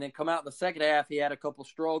 and then come out in the second half. He had a couple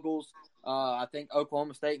struggles. I think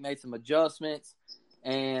Oklahoma State made some adjustments,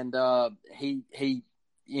 and he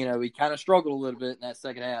kind of struggled a little bit in that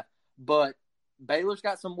second half. But Baylor's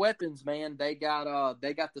got some weapons, man. They got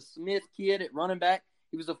the Smith kid at running back.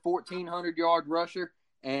 He was a 1,400-yard rusher,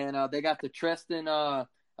 and they got the Treston.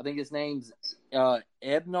 I think his name's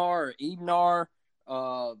Ebnar,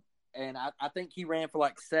 and I think he ran for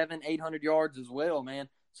 700-800 yards as well, man.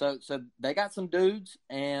 So they got some dudes,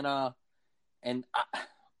 and I'm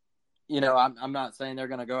not saying they're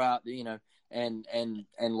going to go out, and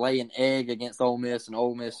lay an egg against Ole Miss, and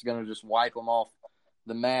Ole Miss is going to just wipe them off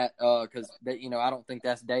the mat because I don't think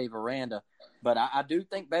that's Dave Aranda, but I do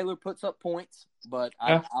think Baylor puts up points, but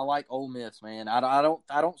I like Ole Miss, man. I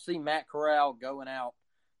don't see Matt Corral going out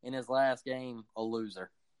in his last game a loser.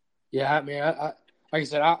 Yeah, I mean, I like I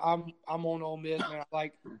said, I'm on Ole Miss, man.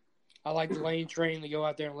 I like the Lane Train to go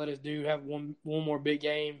out there and let his dude have one more big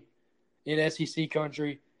game in SEC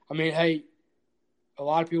country. I mean, hey, a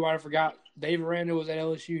lot of people might have forgot Dave Aranda was at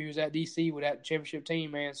LSU. He was at DC with that championship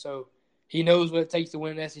team, man. So he knows what it takes to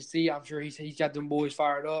win the SEC. I'm sure he's got them boys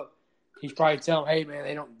fired up. He's probably telling them, hey,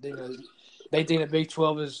 man, they think the Big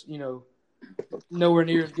 12 is, nowhere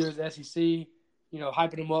near as good as the SEC.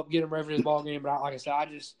 Hyping them up, getting them ready for this ball game. But like I said,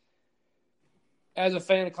 as a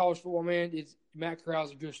fan of college football, man, Matt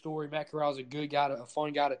Corral's a good story. Matt Corral's a good guy, a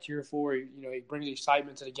fun guy to cheer for. He brings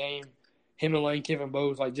excitement to the game. Him and Lane Kiffin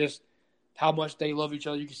both, just how much they love each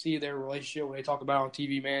other. You can see their relationship when they talk about it on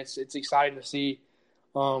TV, man. It's exciting to see.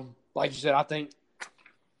 Like you said, I think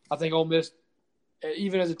Ole Miss,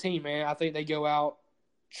 even as a team, man, I think they go out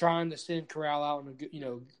trying to send Corral out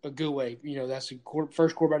in a good way. That's the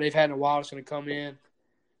first quarterback they've had in a while. It's going to come in,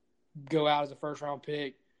 go out as a first-round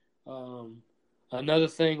pick. Another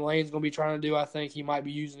thing Lane's going to be trying to do, I think he might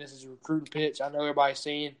be using this as a recruiting pitch. I know everybody's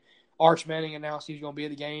seeing Arch Manning announced he's going to be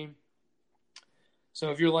at the game. So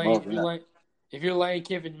if you're Lane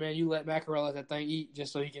Kiffin, man, you let Matt Corral let that thing eat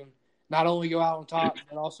just so he can not only go out on top,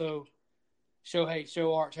 but also show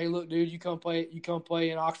Arch, hey, look, dude, you come play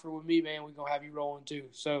in Oxford with me, man. We're gonna have you rolling too.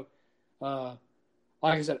 So, like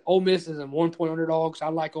I said, Ole Miss is a 1-point underdogs. I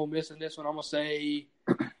like Ole Miss in this one. I'm gonna say,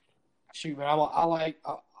 shoot, man, I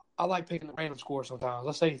like picking the random score sometimes.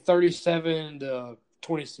 Let's say 37-26,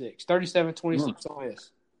 37-26 Ole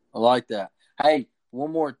Miss. I like that. Hey,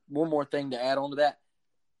 one more thing to add on to that,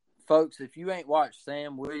 folks. If you ain't watched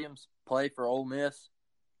Sam Williams play for Ole Miss,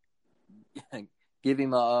 Give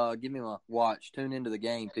him a watch. Tune into the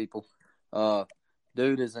game, people.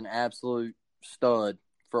 Dude is an absolute stud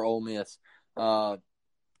for Ole Miss.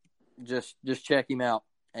 Just check him out,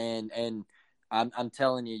 and I'm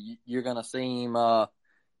telling you, you're gonna see him.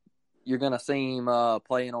 You're gonna see him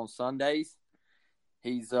playing on Sundays.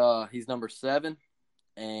 He's number 7,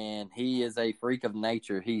 and he is a freak of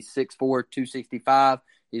nature. He's 6'4", 265.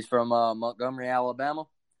 He's from Montgomery, Alabama.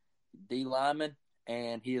 D lineman,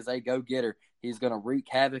 and he is a go-getter. He's going to wreak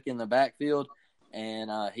havoc in the backfield, and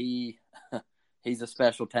he's a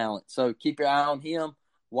special talent. So keep your eye on him.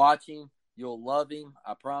 Watch him. You'll love him.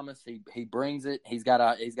 I promise. He brings it. He's got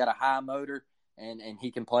a high motor, and he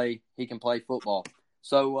can play football.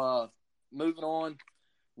 So moving on,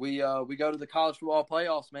 we go to the college football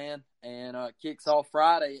playoffs, man, and kicks off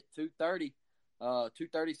Friday at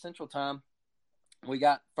 2:30 Central Time. We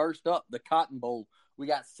got first up the Cotton Bowl. We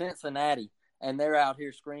got Cincinnati, and they're out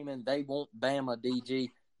here screaming, they want Bama, DG.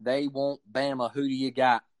 They want Bama. Who do you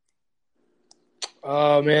got?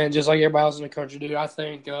 Man, just like everybody else in the country, dude. I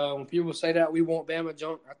think when people say that we want Bama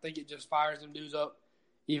junk, I think it just fires them dudes up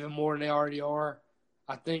even more than they already are.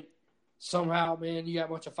 I think somehow, man, you got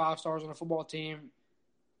a bunch of 5 stars on the football team.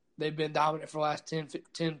 They've been dominant for the last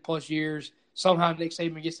 10 plus years. Somehow Nick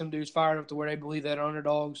Saban gets them dudes fired up to where they believe they're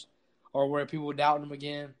underdogs or where people are doubting them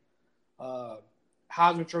again.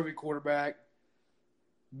 Heisman Trophy quarterback,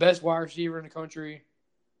 best wide receiver in the country,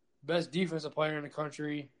 best defensive player in the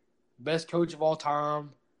country, best coach of all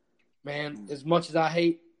time. Man, as much as I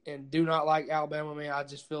hate and do not like Alabama, man, I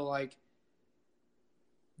just feel like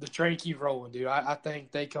the train keeps rolling, dude. I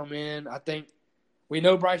think they come in. I think we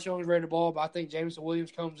know Bryce Young is ready to ball, but I think Jameson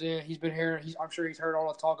Williams comes in. He's been hearing. I'm sure he's heard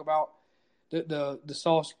all the talk about the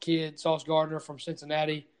Sauce kid, Sauce Gardner from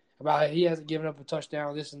Cincinnati, about he hasn't given up a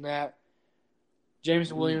touchdown, this and that.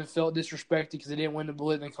 Jameson Williams felt disrespected because he didn't win the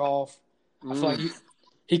Biletnikoff. I feel like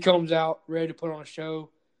he comes out ready to put on a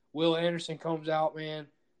show. Will Anderson comes out, man.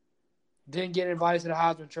 Didn't get invited to the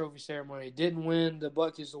Heisman Trophy ceremony. Didn't win the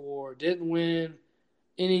Butkus Award. Didn't win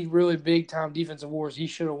any really big-time defensive awards he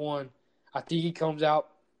should have won. I think he comes out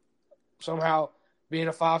somehow being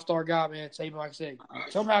a 5-star guy, man. Saban, like I said,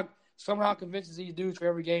 somehow convinces these dudes for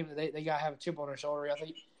every game that they got to have a chip on their shoulder.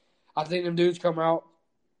 I think them dudes come out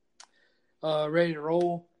ready to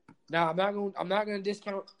roll. Now I'm not going to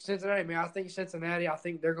discount Cincinnati, man. I think Cincinnati. I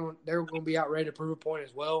think they're going to be out ready to prove a point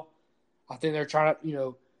as well. I think they're trying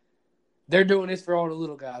to, they're doing this for all the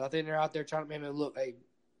little guys. I think they're out there trying to make them look, hey,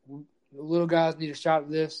 the little guys need a shot at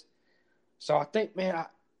this. So I think, man,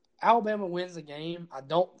 Alabama wins the game. I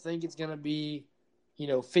don't think it's going to be,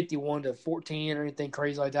 51-14 or anything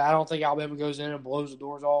crazy like that. I don't think Alabama goes in and blows the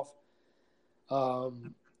doors off. I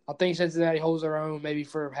think Cincinnati holds their own maybe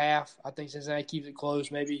for half. I think Cincinnati keeps it close,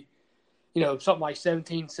 maybe, something like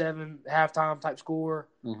 17-7 halftime type score.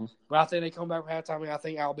 Mm-hmm. But I think they come back from halftime, and I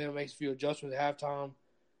think Alabama makes a few adjustments at halftime,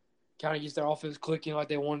 kind of gets their offense clicking like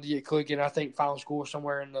they wanted to get clicking. I think final score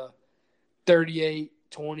somewhere in the 38-20,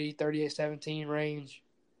 38-17 range,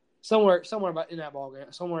 somewhere about in that ball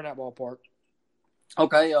game, somewhere in that ballpark.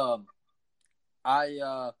 Okay,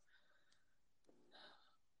 I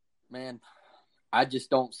just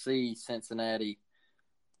don't see Cincinnati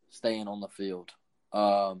staying on the field.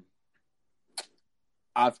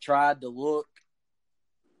 I've tried to look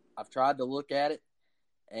at it,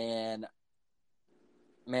 and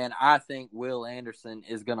man, I think Will Anderson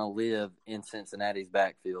is going to live in Cincinnati's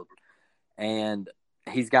backfield. And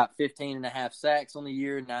he's got 15.5 sacks on the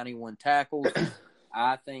year, 91 tackles.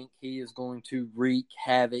 I think he is going to wreak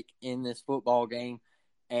havoc in this football game.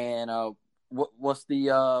 And what's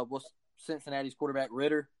Cincinnati's quarterback,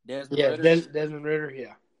 Ritter? Desmond Ritter? Desmond Ritter,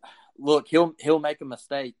 yeah. Look, he'll make a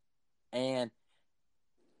mistake. And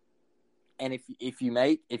if you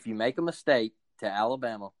make a mistake to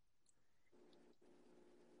Alabama,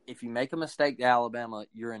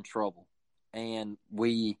 you're in trouble. And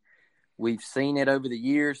we've seen it over the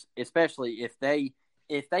years, especially if they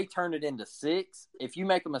turn it into 6. If you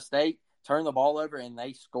make a mistake, turn the ball over, and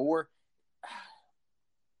they score,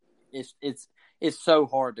 it's so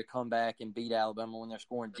hard to come back and beat Alabama when they're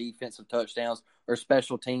scoring defensive touchdowns or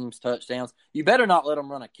special teams touchdowns. You better not let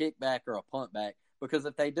them run a kickback or a punt back, because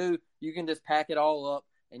if they do, you can just pack it all up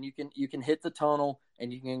and you can hit the tunnel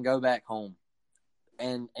and you can go back home.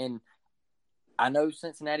 And I know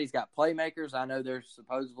Cincinnati's got playmakers. I know they're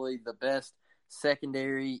supposedly the best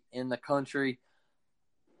secondary in the country,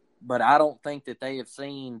 but I don't think that they have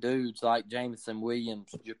seen dudes like Jameson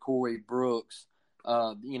Williams, Ja'Cory Brooks.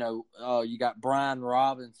 You got Brian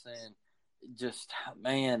Robinson. Just,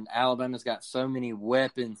 man, Alabama's got so many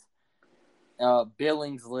weapons.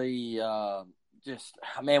 Billingsley, just,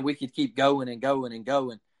 man, we could keep going and going and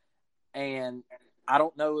going. And I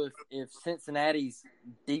don't know if Cincinnati's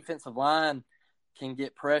defensive line can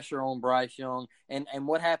get pressure on Bryce Young. And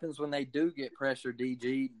what happens when they do get pressure,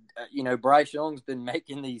 DG? Bryce Young's been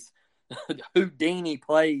making these Houdini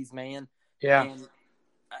plays, man. Yeah. And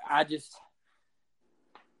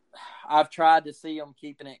I've tried to see them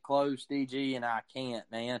keeping it close, DG, and I can't,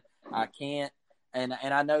 man. I can't. And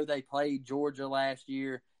I know they played Georgia last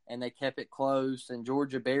year, and they kept it close, and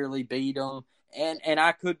Georgia barely beat them. And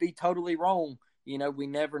I could be totally wrong. We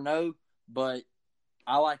never know. But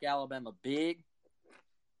I like Alabama big.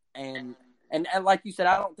 And like you said,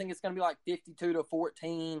 I don't think it's going to be like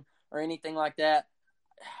 52-14 or anything like that.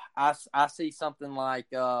 I see something like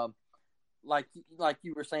you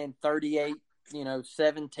were saying, 38,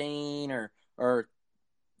 17 or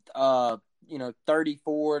 34-14,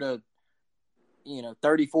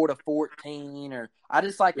 or I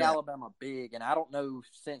just like Alabama big, and I don't know if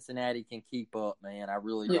Cincinnati can keep up, man. I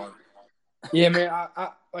really don't. Yeah, man. I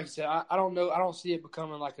like I said, I don't know. I don't see it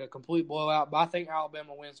becoming like a complete blowout, but I think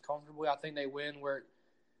Alabama wins comfortably. I think they win where,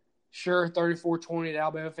 sure, 34-20 to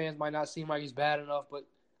Alabama fans might not seem like he's bad enough, but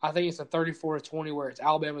I think it's a 34-20 where it's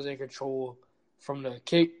Alabama's in control from the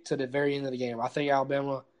kick to the very end of the game. I think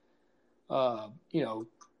Alabama,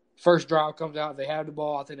 first drive comes out, they have the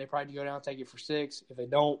ball. I think they probably go down and take it for 6. If they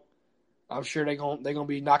don't, I'm sure they're gonna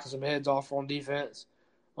be knocking some heads off on defense.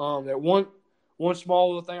 One small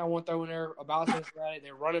little thing I want to throw in there about Cincinnati,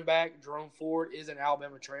 their running back, Jerome Ford, is an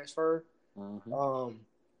Alabama transfer. Mm-hmm.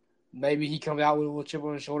 Maybe he comes out with a little chip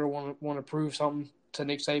on his shoulder, want to prove something to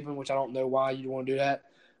Nick Saban, which I don't know why you'd want to do that.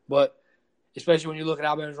 But especially when you look at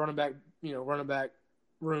Alabama's running back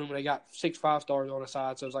room, they got 6 5-stars on the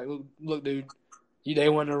side. So it's like, look, dude, they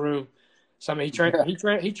won the room. So, I mean, he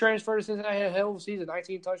transferred to Cincinnati, had a hell of a season,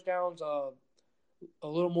 19 touchdowns, a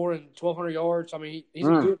little more than 1,200 yards. I mean, he's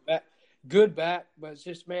a good back, but it's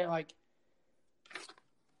just, man, like,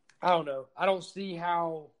 I don't know. I don't see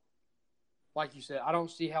how, like you said, I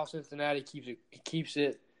don't see how Cincinnati keeps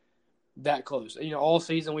it that close. All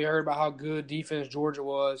season we heard about how good defense Georgia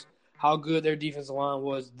was, how good their defensive line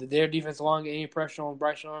was. Did their defensive line get any pressure on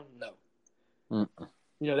Bryce Young? No. Mm-mm.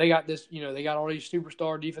 They got this. They got all these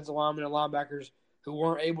superstar defensive linemen and linebackers who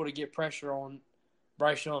weren't able to get pressure on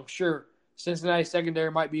Bryce Young. Sure, Cincinnati's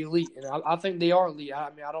secondary might be elite, and I think they are elite.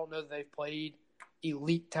 I mean, I don't know that they've played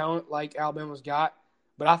elite talent like Alabama's got,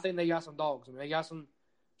 but I think they got some dogs. I mean, they got some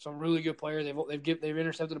really good players. They've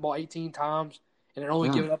intercepted the ball 18 times, and they're only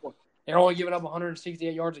giving up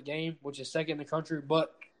 168 yards a game, which is second in the country.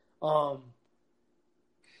 But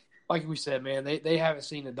like we said, man, they haven't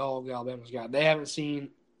seen the dog Alabama's got. They haven't seen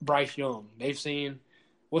Bryce Young. They've seen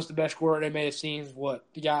what's the best quarterback they may have seen is what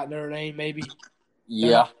the guy at Notre Dame maybe.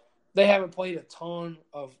 Yeah. They haven't played a ton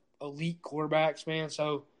of elite quarterbacks, man.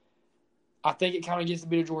 So I think it kind of gets to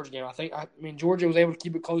be the Georgia game. I mean, Georgia was able to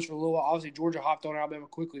keep it close for a little while. Obviously, Georgia hopped on Alabama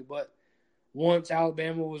quickly, but once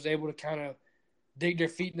Alabama was able to kind of dig their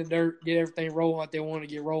feet in the dirt, get everything rolling like they wanted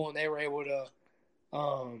to get rolling, they were able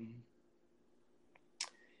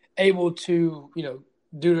to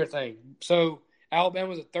do their thing. So Alabama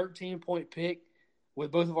was a 13-point pick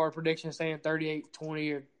with both of our predictions saying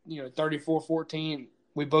 38-20 or 34-14.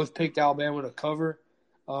 We both picked Alabama to cover.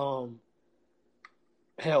 Hell,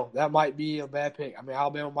 that might be a bad pick. I mean,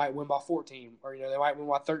 Alabama might win by 14, or they might win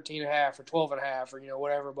by 13.5 or 12.5, or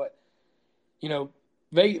whatever. But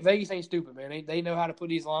Vegas ain't stupid, man. They know how to put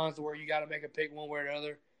these lines to where you got to make a pick one way or the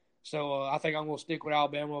other. So I think I'm going to stick with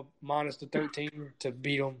Alabama minus the 13 to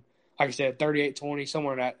beat them. Like I said, 38-20,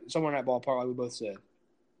 somewhere in that ballpark, like we both said.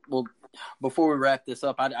 Well, before we wrap this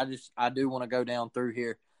up, I do want to go down through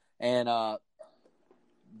here, and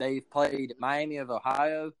they've played Miami of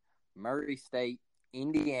Ohio, Murray State,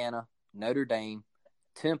 Indiana, Notre Dame,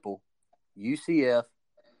 Temple, UCF,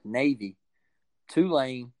 Navy,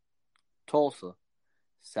 Tulane, Tulsa,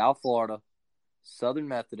 South Florida, Southern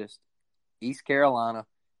Methodist, East Carolina,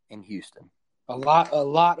 and Houston. A lot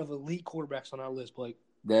of elite quarterbacks on our list, Blake.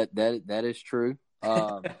 That is true.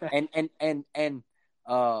 The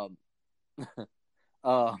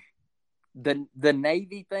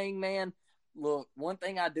Navy thing, man. Look, one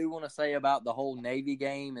thing I do want to say about the whole Navy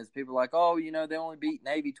game is people are like, oh, they only beat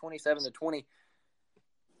Navy 27-20.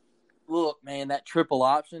 Look, man, that triple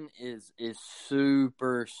option is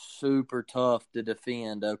super, super tough to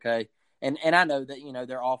defend, okay? And I know that,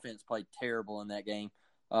 their offense played terrible in that game.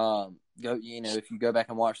 If you go back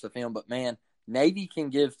and watch the film, but man, Navy can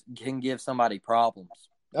give somebody problems.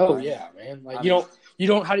 Oh yeah, man. Like you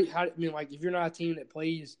don't how I mean, like if you're not a team that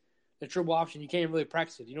plays the triple option, you can't really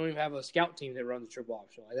practice it. You don't even have a scout team that runs the triple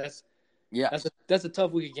option. Like Yeah. That's a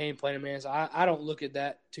tough week of game planning, man. So I don't look at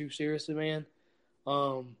that too seriously, man.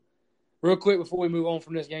 Real quick before we move on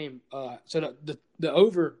from this game, so the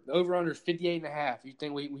over under is 58.5. You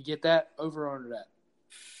think we get that over or under that?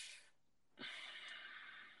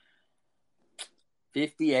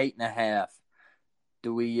 58.5.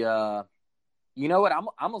 Do we? You know what? I'm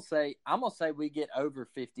gonna say we get over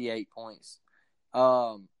 58 points.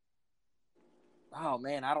 Oh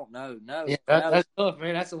man, I don't know. No, Yeah, that's tough,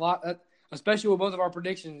 man. That's a lot. Especially with both of our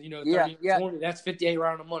predictions, 30, 20, that's 58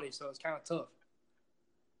 right on the money. So it's kind of tough.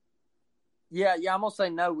 Yeah. I'm gonna say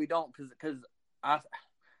no. We don't because I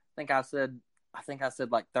think I said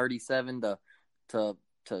like 37 to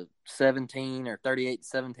 17 or 38 to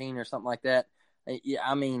 17 or something like that. Yeah,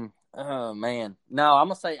 I mean, oh man, no. I'm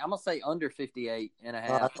gonna say under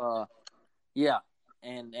 58.5. Yeah,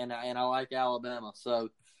 and I like Alabama. So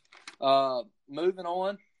moving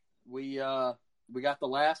on, we got the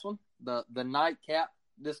last one, the nightcap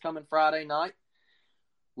this coming Friday night.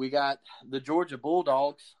 We got the Georgia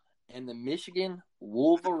Bulldogs and the Michigan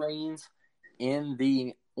Wolverines in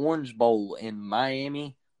the Orange Bowl in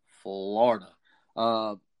Miami, Florida.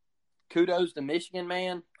 Kudos to Michigan,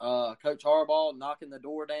 man. Coach Harbaugh knocking the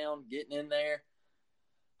door down, getting in there.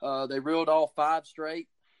 They reeled off 5 straight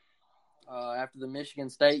after the Michigan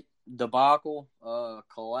State debacle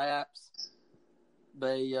collapse.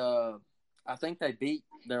 I think they beat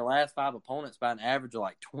their last 5 opponents by an average of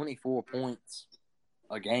like 24 points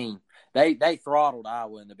a game. They throttled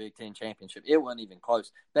Iowa in the Big Ten championship. It wasn't even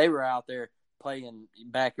close. They were out there playing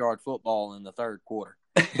backyard football in the third quarter.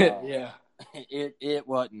 Yeah, it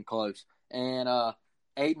wasn't close. And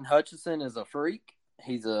Aiden Hutchinson is a freak.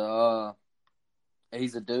 He's a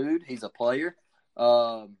dude. He's a player.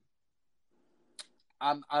 I'm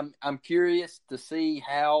curious to see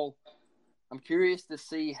how.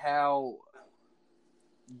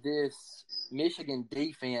 This Michigan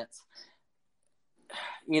defense,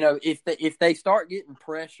 if they start getting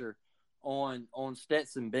pressure on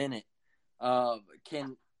Stetson Bennett,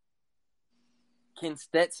 can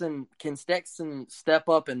Stetson step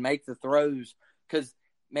up and make the throws? Because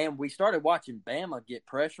man, we started watching Bama get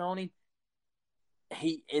pressure on him.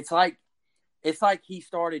 It's like he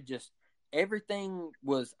started just everything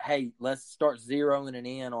was, hey, let's start zeroing it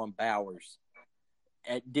in on Bowers.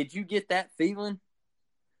 Did you get that feeling?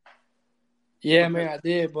 Yeah, man, I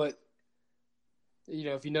did. But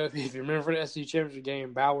if you remember for the SEC championship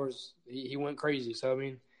game, Bowers he went crazy. So I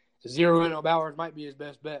mean, zero in on Bowers might be his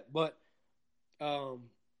best bet. But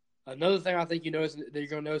another thing I think that you're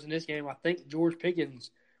going to notice in this game, I think George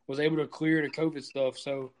Pickens was able to clear the COVID stuff.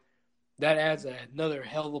 So that adds another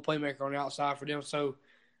hell of a playmaker on the outside for them. So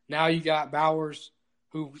now you got Bowers,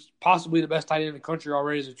 who's possibly the best tight end in the country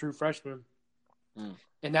already as a true freshman.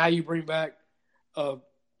 And now you bring back an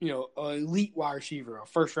elite wide receiver, a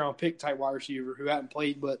first-round pick type wide receiver who hadn't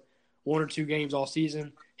played but 1 or 2 games all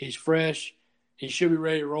season. He's fresh. He should be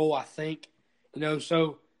ready to roll, I think.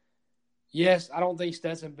 So yes, I don't think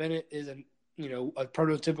Stetson Bennett is a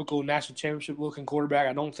prototypical national championship looking quarterback.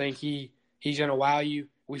 I don't think he's going to wow you.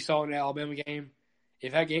 We saw in the Alabama game.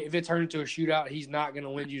 If it turned into a shootout, he's not going to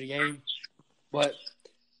win you the game. But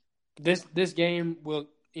this game will,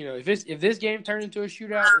 if this game turned into a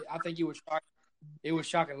shootout, I think it would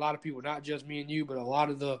shock a lot of people, not just me and you, but a lot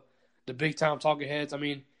of the big time talking heads. I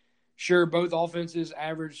mean, sure, both offenses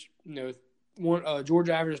average,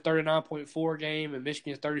 Georgia averages 39.4 a game and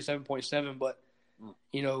Michigan's 37.7, but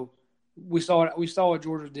we saw what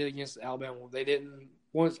Georgia did against Alabama. They didn't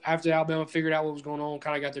once after Alabama figured out what was going on,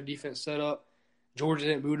 kind of got their defense set up. Georgia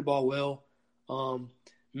didn't move the ball well.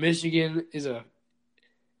 Michigan is a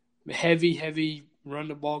heavy run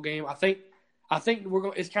the ball game. I think we're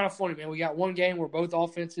going. It's kind of funny, man. We got one game where both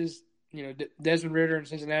offenses, Desmond Ridder and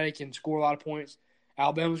Cincinnati can score a lot of points.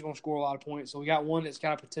 Alabama's going to score a lot of points. So we got one that's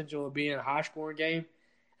got potential of being a high scoring game,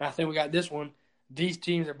 and I think we got this one. These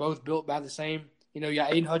teams are both built by the same. You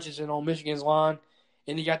got Aiden Hutchinson on Michigan's line,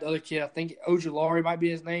 and you got the other kid. I think Ojulari might be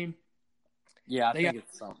his name. Yeah, I think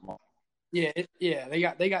it's something. Yeah.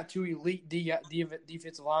 They got 2 elite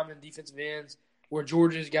defensive linemen, defensive ends. Where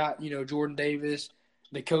Georgia's got Jordan Davis,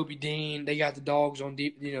 the Kobe Dean. They got the dogs on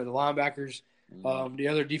deep. The linebackers, the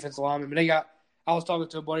other defensive linemen. But they got. I was talking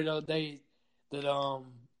to a buddy the other day that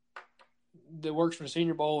works for the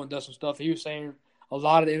Senior Bowl and does some stuff. He was saying a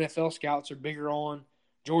lot of the NFL scouts are bigger on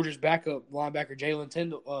Georgia's backup linebacker Jalen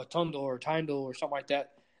Tundle or Tyndall or something like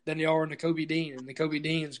that than they are in the Kobe Dean. And the Kobe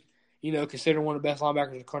Dean's considered one of the best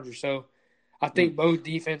linebackers in the country. So I think both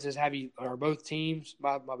defenses both teams.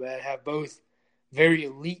 My bad, have both very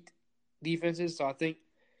elite defenses. So I think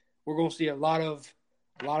we're going to see a lot of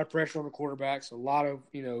pressure on the quarterbacks, a lot of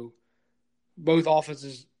both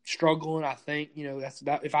offenses struggling. I think that's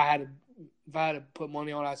about if I had to put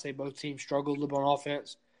money on it, I'd say both teams struggled a little bit on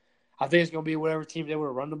offense. I think it's going to be whatever team's able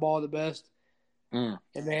to run the ball the best. Mm.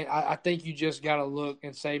 And man, I think you just got to look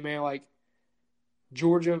and say, man, like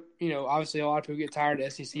Georgia. Obviously a lot of people get tired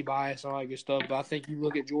of SEC bias and all that good stuff, but I think you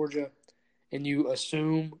look at Georgia and you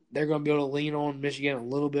assume they're going to be able to lean on Michigan a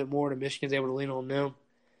little bit more than Michigan's able to lean on them.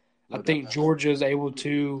 I think Georgia's able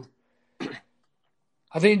to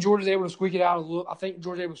squeak it out a little. I think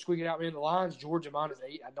Georgia's able to squeak it out. Man, the line's Georgia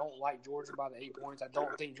 -8. I don't like Georgia by the 8 points. I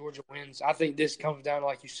don't think Georgia wins. I think this comes down to,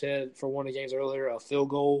 like you said, for one of the games earlier, a field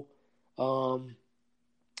goal.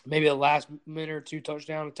 Maybe a last minute or two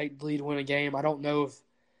touchdown to take the lead to win a game. I don't know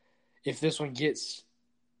if this one gets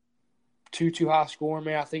too high scoring,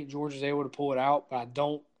 man. I think Georgia's able to pull it out, but I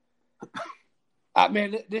don't.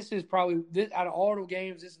 This is probably out of all the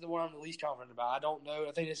games, this is the one I'm the least confident about. I don't know.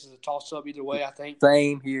 I think this is a toss-up either way. I think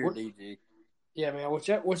same here, DG. Yeah, man.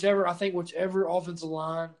 Whichever offensive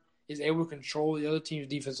line is able to control the other team's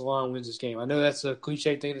defensive line wins this game. I know that's a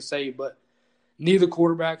cliche thing to say, but neither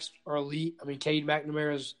quarterbacks are elite. I mean, Cade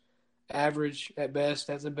McNamara's average at best.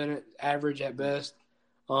 Hasn't been average at best.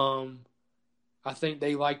 I think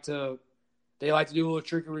they like to do a little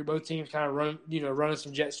trickery. Both teams kind of running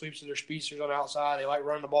some jet sweeps to their speedsters on the outside. They like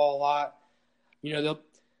running the ball a lot.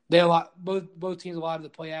 Both teams a lot of the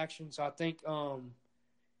play action. So I think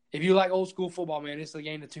if you like old school football, man, it's the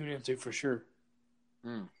game to tune into for sure.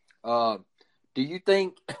 Do you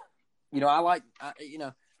think?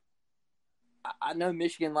 I know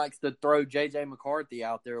Michigan likes to throw J.J. McCarthy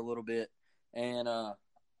out there a little bit and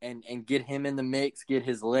get him in the mix, get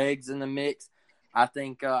his legs in the mix. I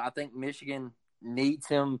think Michigan needs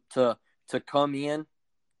him to come in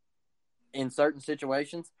certain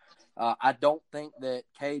situations. I don't think that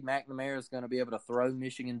Cade McNamara is going to be able to throw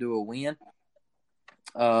Michigan to a win.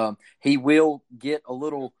 He will get a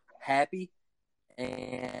little happy,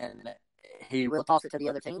 and he will toss it to the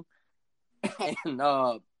other team. And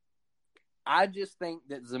I just think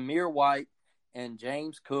that Zamir White and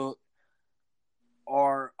James Cook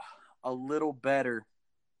are a little better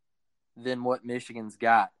than what Michigan's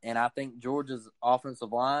got. And I think Georgia's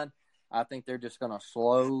offensive line, I think they're just going to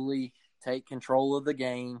slowly take control of the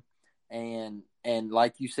game. And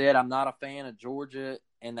like you said, I'm not a fan of Georgia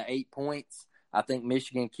and the 8 points. I think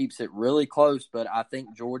Michigan keeps it really close, but I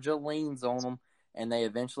think Georgia leans on them, and they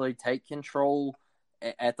eventually take control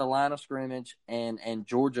at the line of scrimmage, and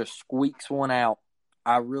Georgia squeaks one out.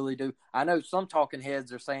 I really do. I know some talking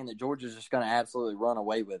heads are saying that Georgia's just going to absolutely run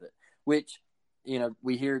away with it, which,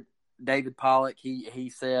 we hear David Pollock, he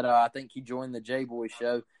said, I think he joined the J-Boy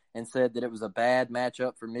show and said that it was a bad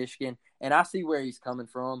matchup for Michigan. And I see where he's coming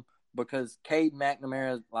from because Cade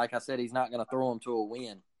McNamara, like I said, he's not going to throw him to a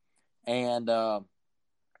win. And I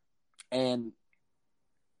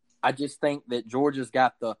just think that Georgia's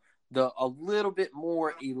got a little bit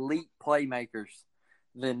more elite playmakers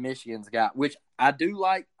than Michigan's got, which I do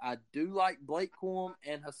like. I do like Blake Corum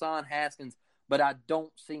and Hassan Haskins, but I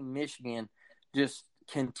don't see Michigan just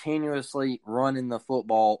continuously running the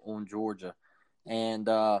football on Georgia. And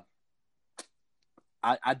I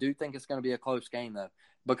do think it's going to be a close game, though,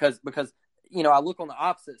 because I look on the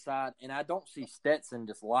opposite side, and I don't see Stetson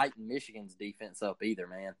just lighting Michigan's defense up either,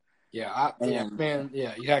 man. Yeah,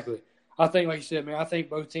 exactly. I think, like you said, man, I think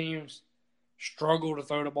both teams struggle to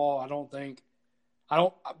throw the ball. My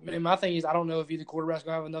thing is, I don't know if either quarterback's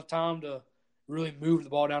going to have enough time to really move the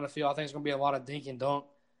ball down the field. I think it's going to be a lot of dink and dunk.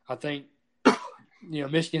 I think,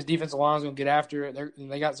 Michigan's defensive line is going to get after it.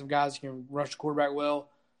 They got some guys who can rush the quarterback well.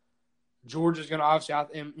 Georgia's going to obviously,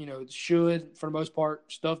 should, for the most part,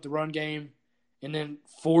 stuff the run game and then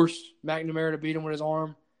force McNamara to beat him with his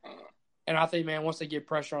arm. And I think, man, once they get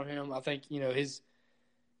pressure on him, I think,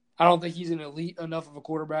 I don't think he's an elite enough of a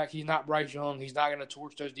quarterback. He's not Bryce Young. He's not going to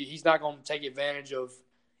torch those. He's not going to take advantage of,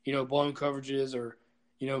 blown coverages or,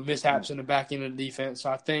 mishaps in the back end of the defense.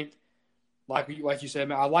 So I think, like you said,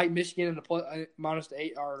 man, I like Michigan in the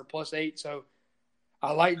 -8 or the +8. So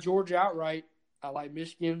I like Georgia outright. I like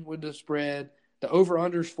Michigan with the spread. The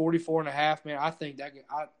over/under is 44.5. Man, I think that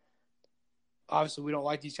obviously we don't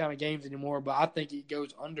like these kind of games anymore, but I think it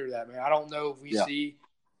goes under that, man. I don't know if we see.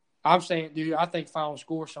 I'm saying, dude, I think final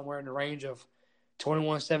score somewhere in the range of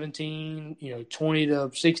 21-17,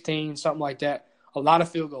 20-16, something like that. A lot of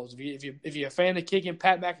field goals. If you're a fan of kicking,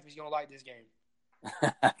 Pat McAfee's going to like this game.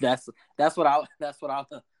 that's what I was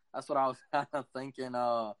kind of thinking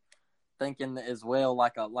as well,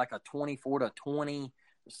 like a 24-20,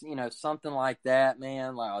 something like that,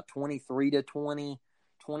 man, like a 23-20,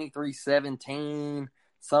 23-17,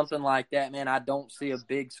 something like that, man. I don't see a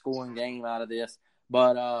big scoring game out of this,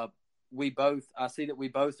 but I see that we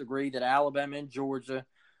both agree that Alabama and Georgia,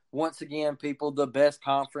 once again, people, the best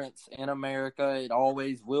conference in America. It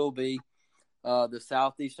always will be. The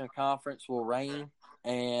Southeastern Conference will reign,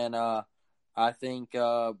 and I think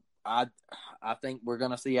I think we're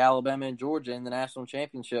going to see Alabama and Georgia in the national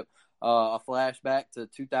championship. A flashback to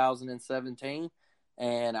 2017,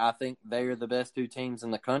 and I think they're the best two teams in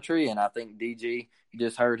the country. And I think DG, you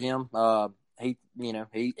just heard him.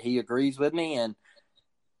 He agrees with me,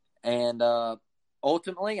 and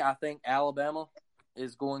ultimately, I think Alabama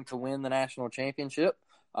is going to win the national championship.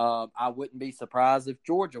 I wouldn't be surprised if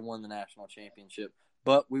Georgia won the national championship,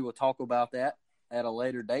 but we will talk about that at a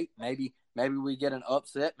later date. Maybe we get an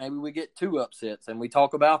upset. Maybe we get two upsets, and we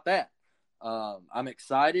talk about that. I'm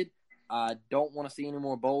excited. I don't want to see any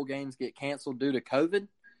more bowl games get canceled due to COVID,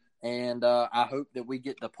 and I hope that we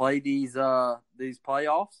get to play these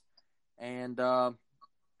playoffs. And DG,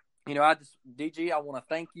 I want to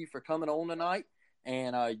thank you for coming on tonight,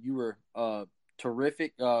 and you were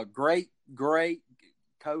terrific, great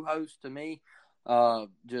co-host to me.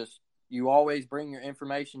 You always bring your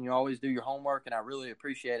information, you always do your homework, and I really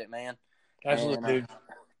appreciate it, man. Absolutely, dude.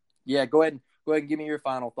 Yeah, go ahead and give me your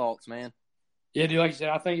final thoughts, man. Yeah, dude. Like you said,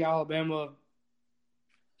 I think Alabama,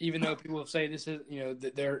 even though people say this is,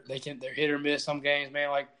 they're hit or miss some games, man.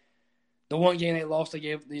 Like the one game they lost,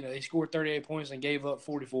 they scored 38 points and gave up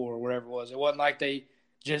 44 or whatever it was. It wasn't like they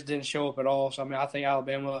just didn't show up at all. So I mean, I think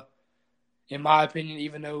Alabama, in my opinion,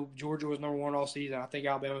 even though Georgia was number one all season, I think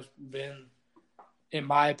Alabama's been, in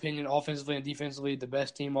my opinion, offensively and defensively, the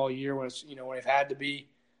best team all year when they've had to be.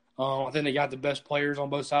 I think they got the best players on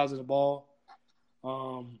both sides of the ball.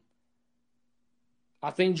 I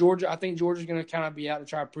think Georgia's going to kind of be out to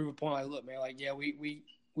try to prove a point. Like, look, man, like, yeah, we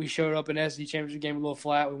showed up in the SEC championship game a little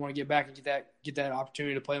flat. We want to get back and get that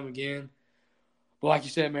opportunity to play them again. But like you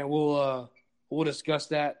said, man, we'll discuss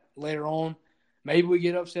that later on. Maybe we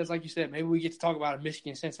get upsets, like you said. Maybe we get to talk about a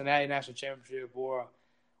Michigan-Cincinnati national championship or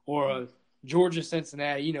a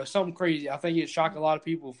Georgia-Cincinnati, something crazy. I think it'd shock a lot of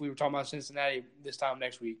people if we were talking about Cincinnati this time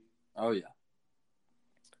next week. Oh, yeah.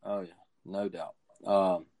 No doubt.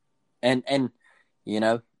 And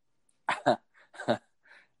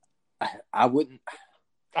I wouldn't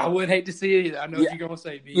hate to see it either. I know what you're going to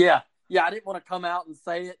say, B. Yeah, I didn't want to come out and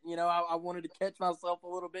say it. I wanted to catch myself a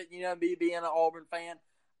little bit, me being an Auburn fan.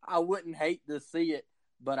 I wouldn't hate to see it,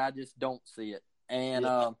 but I just don't see it. And,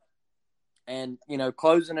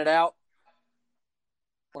 closing it out,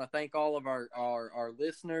 I want to thank all of our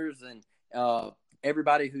listeners and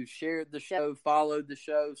everybody who shared the show, followed the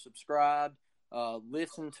show, subscribed,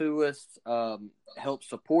 listened to us, helped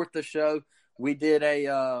support the show. We did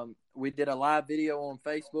a live video on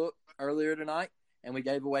Facebook earlier tonight, and we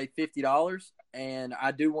gave away $50. And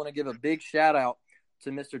I do want to give a big shout out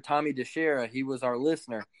to Mr. Tommy DeShera. He was our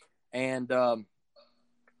listener. And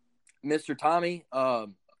Mr. Tommy,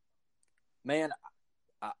 man,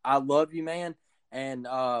 I love you, man. And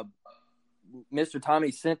Mr.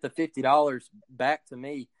 Tommy sent the $50 back to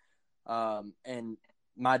me. And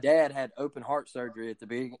my dad had open heart surgery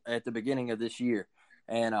at the beginning of this year.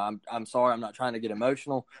 And I'm sorry, I'm not trying to get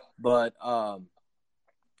emotional, but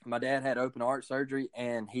my dad had open heart surgery,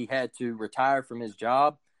 and he had to retire from his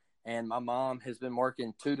job. And my mom has been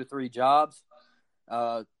working 2 to 3 jobs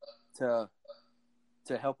to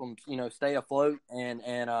help him, stay afloat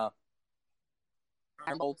and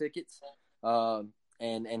bowl tickets.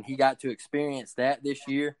 And he got to experience that this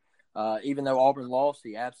year. Even though Auburn lost,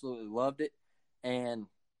 he absolutely loved it. And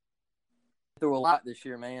through a lot this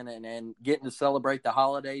year, man, and getting to celebrate the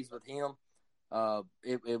holidays with him,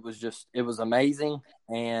 it was amazing.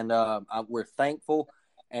 And we're thankful.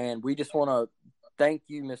 And we just want to thank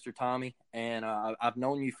you, Mr. Tommy. And I've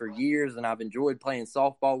known you for years, and I've enjoyed playing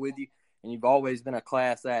softball with you. And you've always been a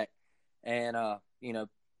class act. And,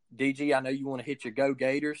 DG, I know you want to hit your Go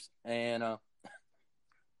Gators, and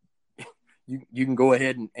you can go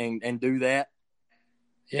ahead and do that.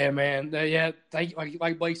 Yeah, man. Yeah, thank you.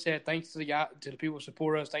 Like Blake said, thanks to the people who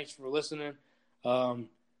support us. Thanks for listening.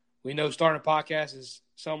 We know starting a podcast is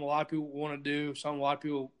something a lot of people want to do. Something a lot of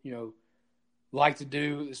people, like to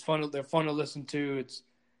do. It's fun. They're fun to listen to.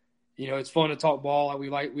 It's fun to talk ball.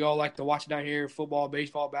 We all like to watch it down here. Football,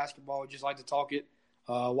 baseball, basketball. We just like to talk it,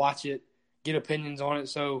 watch it, get opinions on it.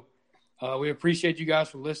 So we appreciate you guys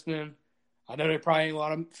for listening. I know there probably ain't a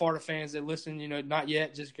lot of Florida fans that listen, not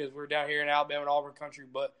yet, just because we're down here in Alabama and Auburn country.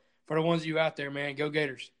 But for the ones of you out there, man, go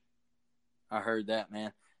Gators. I heard that,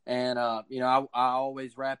 man. And, I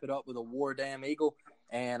always wrap it up with a War Damn Eagle.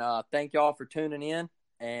 And thank y'all for tuning in.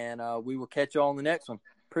 And we will catch you on the next one.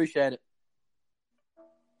 Appreciate it.